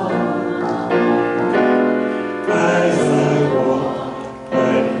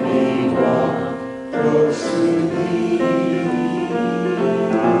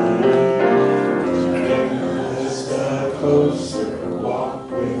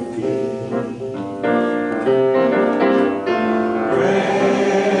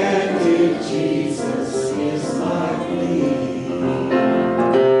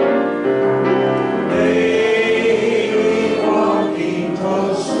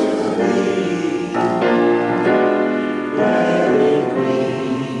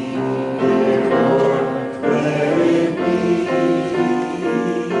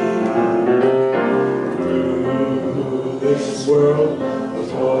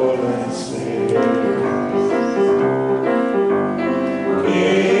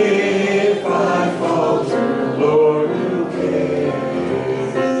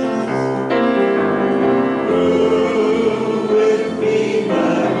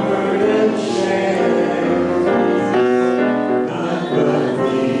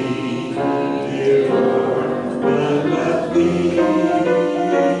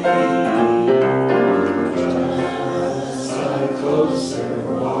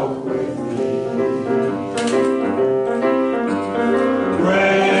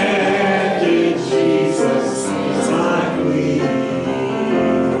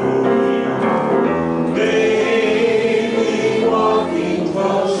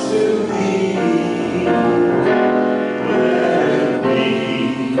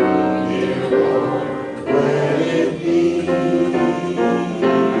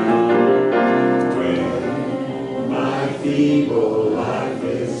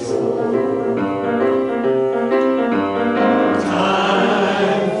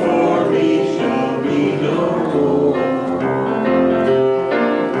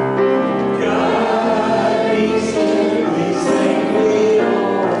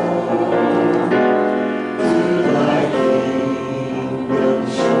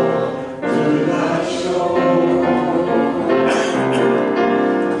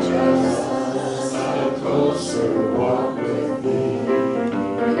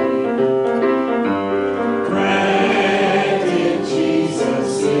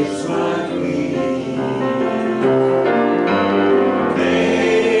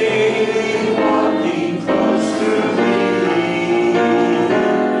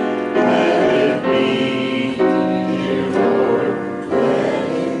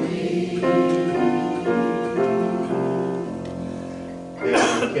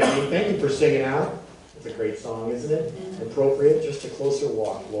 singing out. It's a great song, isn't it? Appropriate, just a closer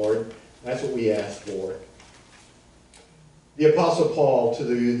walk, Lord. That's what we ask for. The Apostle Paul to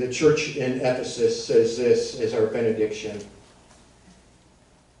the church in Ephesus says this as our benediction.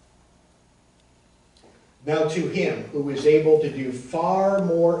 Now to him who is able to do far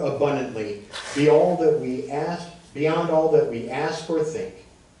more abundantly beyond all that we ask or think,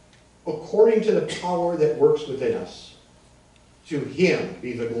 according to the power that works within us, to him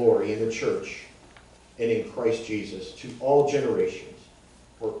be the glory in the church and in Christ Jesus to all generations,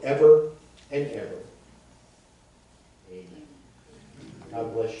 forever and ever. Amen.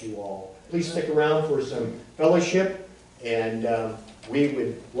 God bless you all. Please stick around for some fellowship, and we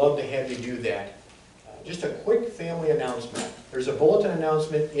would love to have you do that. Just a quick family announcement. There's a bulletin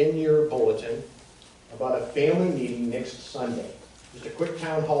announcement in your bulletin about a family meeting next Sunday. Just a quick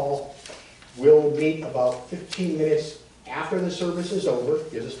town hall. We'll meet about 15 minutes after the service is over.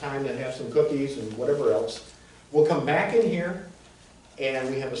 Gives us time to have some cookies and whatever else. We'll come back in here, and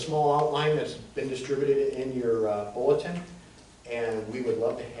we have a small outline that's been distributed in your bulletin, and we would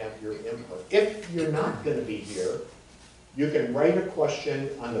love to have your input. If you're not going to be here, you can write a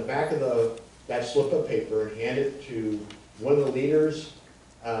question on the back of that slip of paper and hand it to one of the leaders,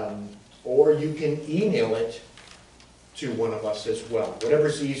 or you can email it to one of us as well.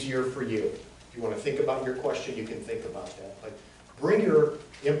 Whatever's easier for you. If you want to think about your question, you can think about that. But bring your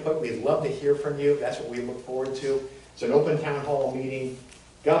input. We'd love to hear from you. That's what we look forward to. It's an open town hall meeting.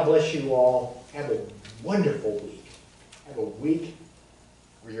 God bless you all. Have a wonderful week. Have a week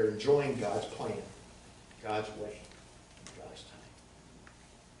where you're enjoying God's plan, God's way, God's time.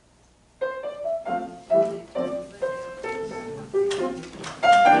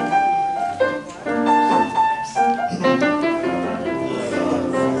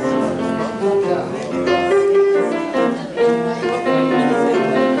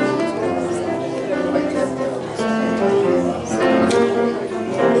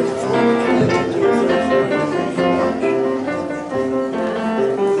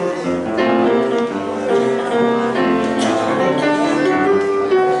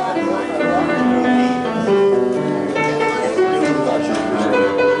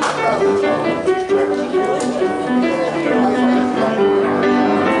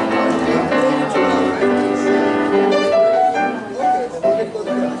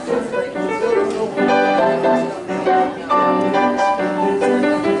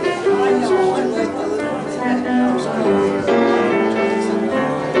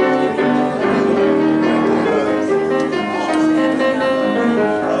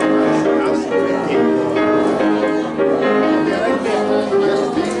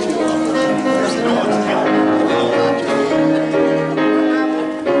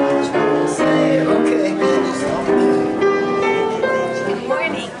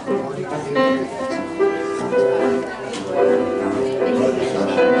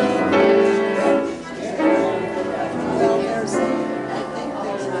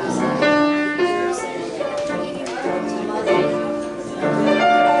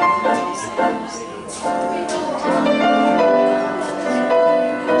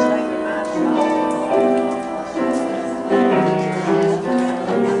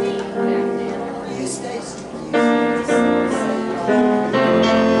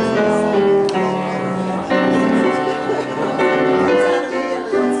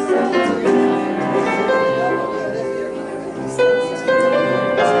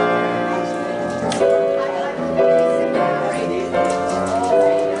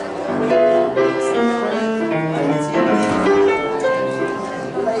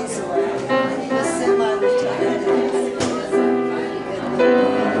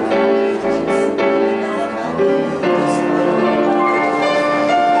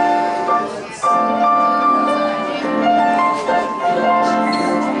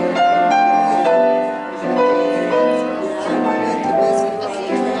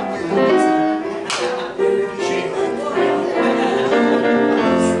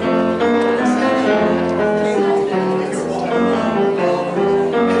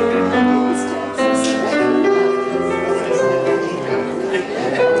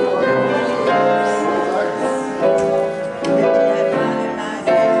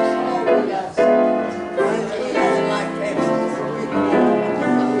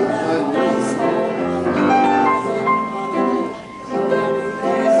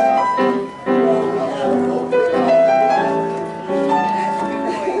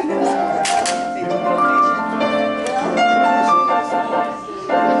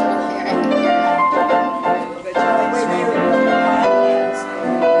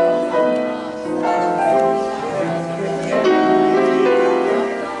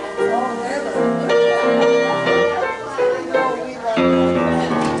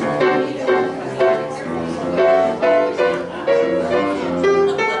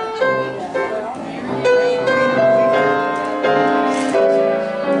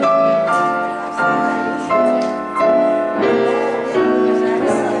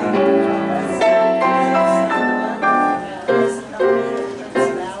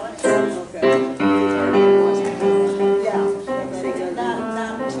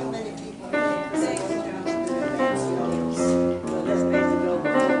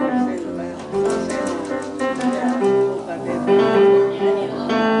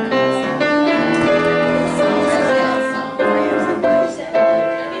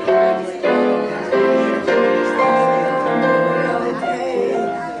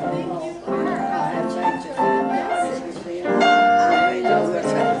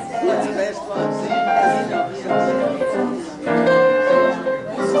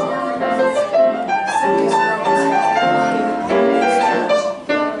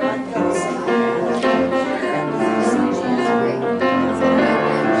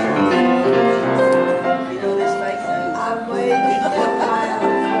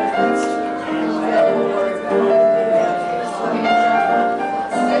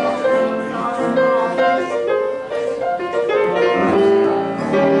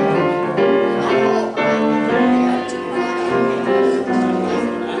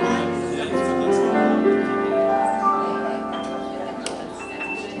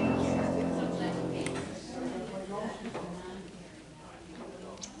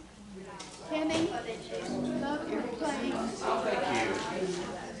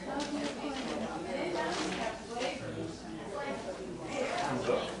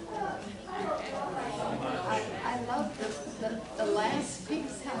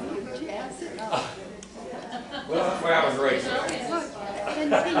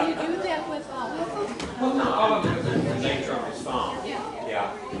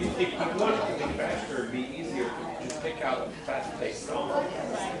 a song.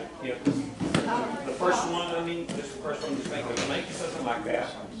 You know, the first one, I mean, just the first one, just make something like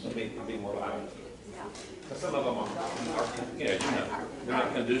that. It'll be more lively. But some of them are they're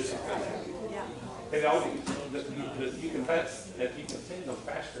not conducive to that. They all, you can sing them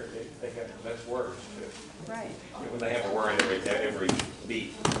faster if they have less words too. Right, When they have a word every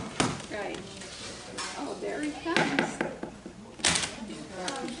beat. right. Oh, there he comes.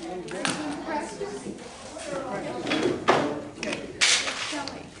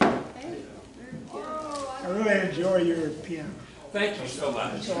 Kelly, hey. I really enjoy your piano. Thank you so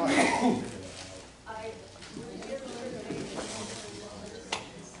much. It's all right.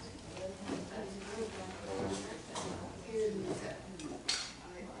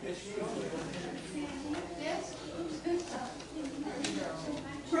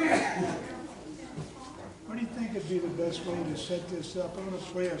 What do you think would be the best way to set this up? I'm going to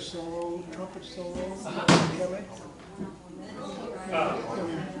play a solo, trumpet solo. Kelly?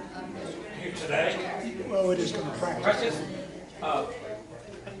 Here today, Well, we're just going to practice. practice.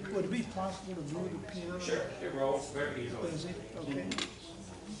 Would it be possible to move the piano? Sure, it rolls very easily. Is it? Okay.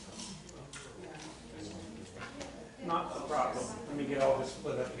 Not a problem. Let me get all this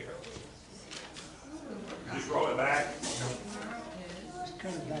split up here. Just roll it back. Just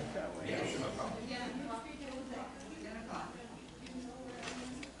kind of back that way. Yeah, sure, no problem.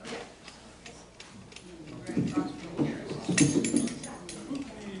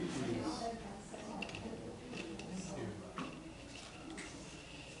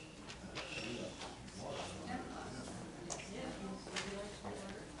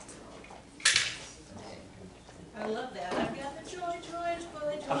 I love that. I've got the joy, joy,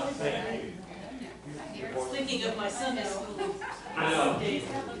 Thank you. thinking of my Sunday school I know. days.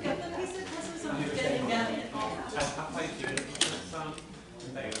 I've got the piece of puzzles I'm getting got it all the I time. played you some.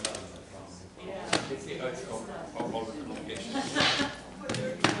 Yeah. It's over communication.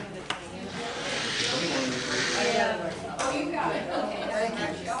 Oh, you got it, okay. Thank you.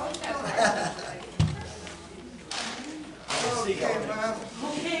 Okay, Bob,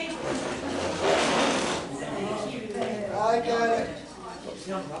 Okay. I got it. That's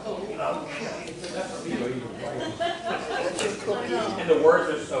your cookie. And the words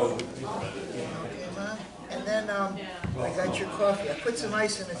are so. Okay, Mom. And then, I got your coffee. I put some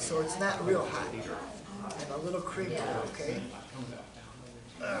ice in it so it's not real hot. And a little cream in it, okay?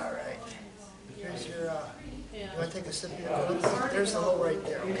 All right. Here's your, you want to take a sip of your coffee? There's the hole right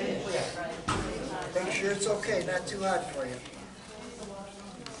there, okay? Make sure it's okay, not too hot for you.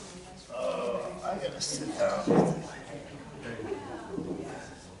 Oh, I gotta sit down.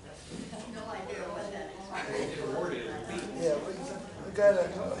 Yeah, we got a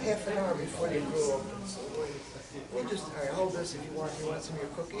half an hour before the grill opens, so we'll just, all right, hold this if you want. You want some of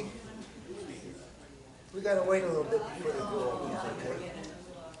your cookie? We gotta wait a little bit before the grill opens, okay?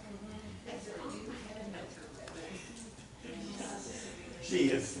 She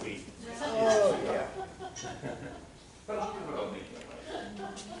is sweet. Oh, yeah. But I'll give it on me.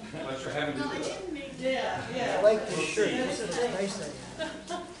 Unless you're having to do it. Yeah, I like this shirt. This is nice on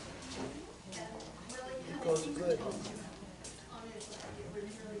you. It goes good.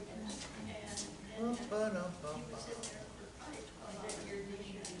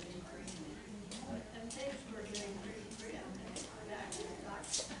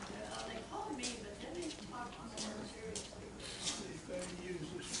 Use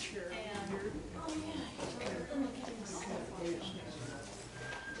this chair here.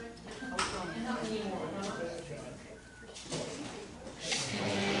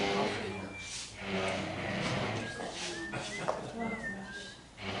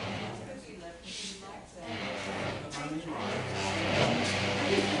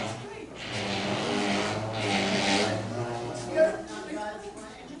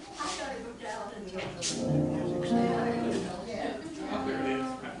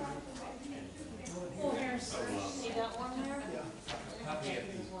 you got one there?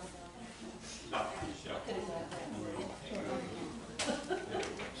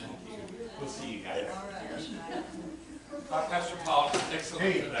 We'll see you guys. Pastor Paul, excellent.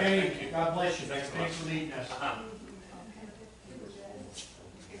 Hey, today. Kenny, Thank you. God bless you. Thanks a lot. Thanks for leading us.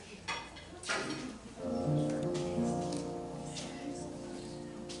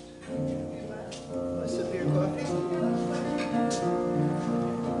 Want a sip of your coffee?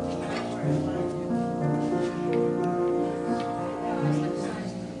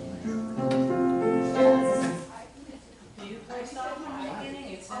 Do you play soccer in the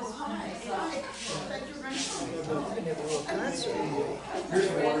beginning? It says. We're gonna have a little concert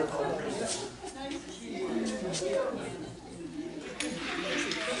today.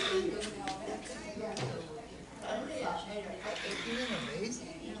 amazing?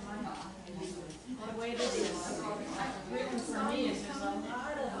 The way this is written for me is there's a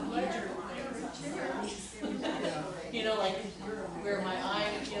lot of ledger lines. You know, like where my eye,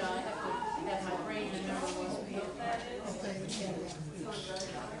 you know, I have to have my brain remember what page that is.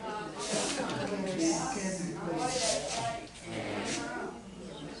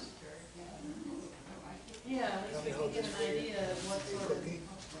 Yeah, at least we can get an idea of what sort of, you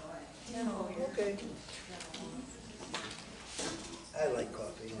know, Okay. I like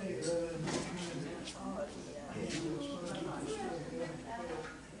coffee.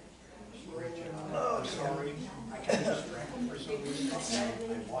 Oh, sorry. Yeah,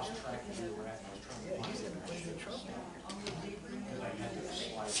 he's in playing trouble.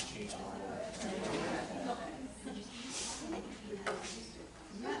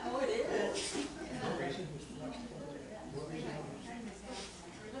 oh, it is.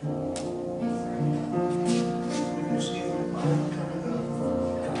 When you see the bottom coming up,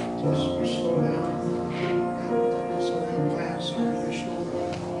 just slow down. So that glance over your shoulder.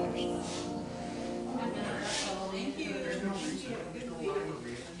 Thank you. There's no reason.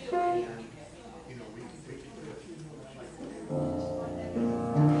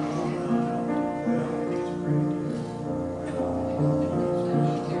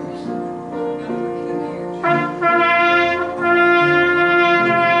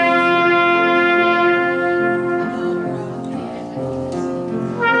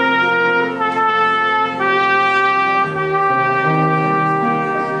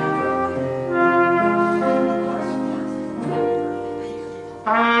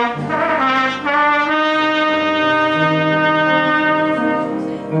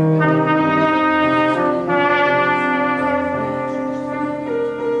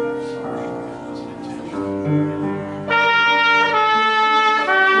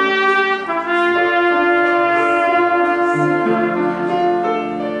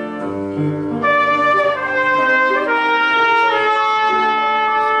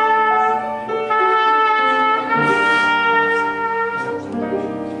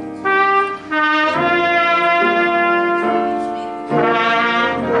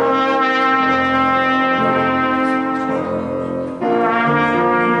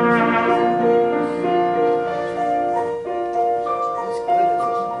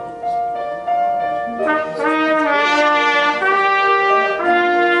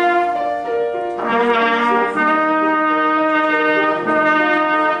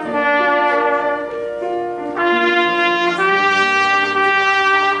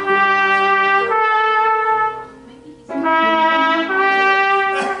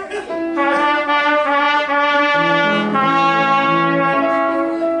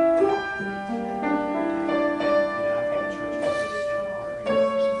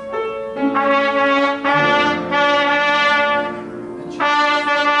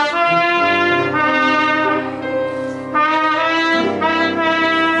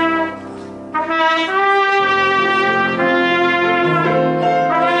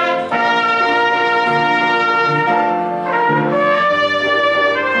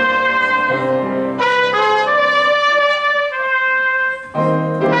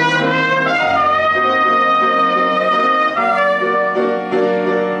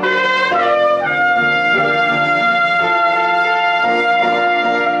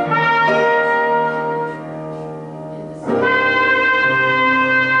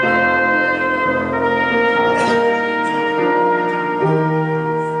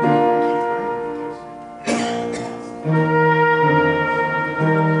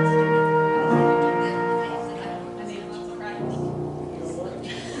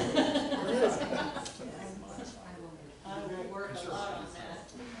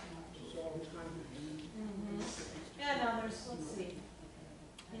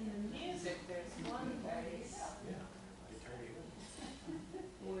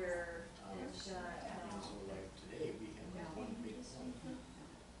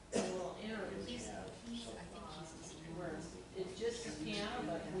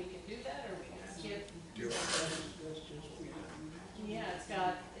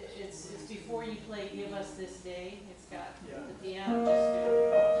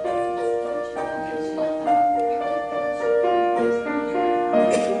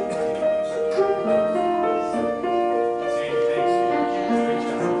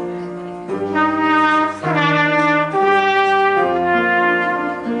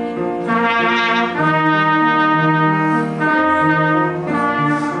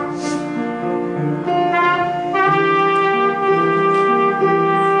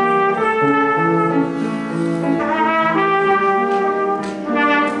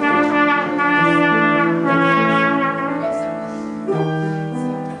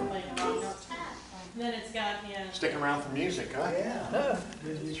 Then it's got, yeah. Sticking around for music, huh? Yeah,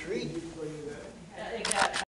 there's the tree.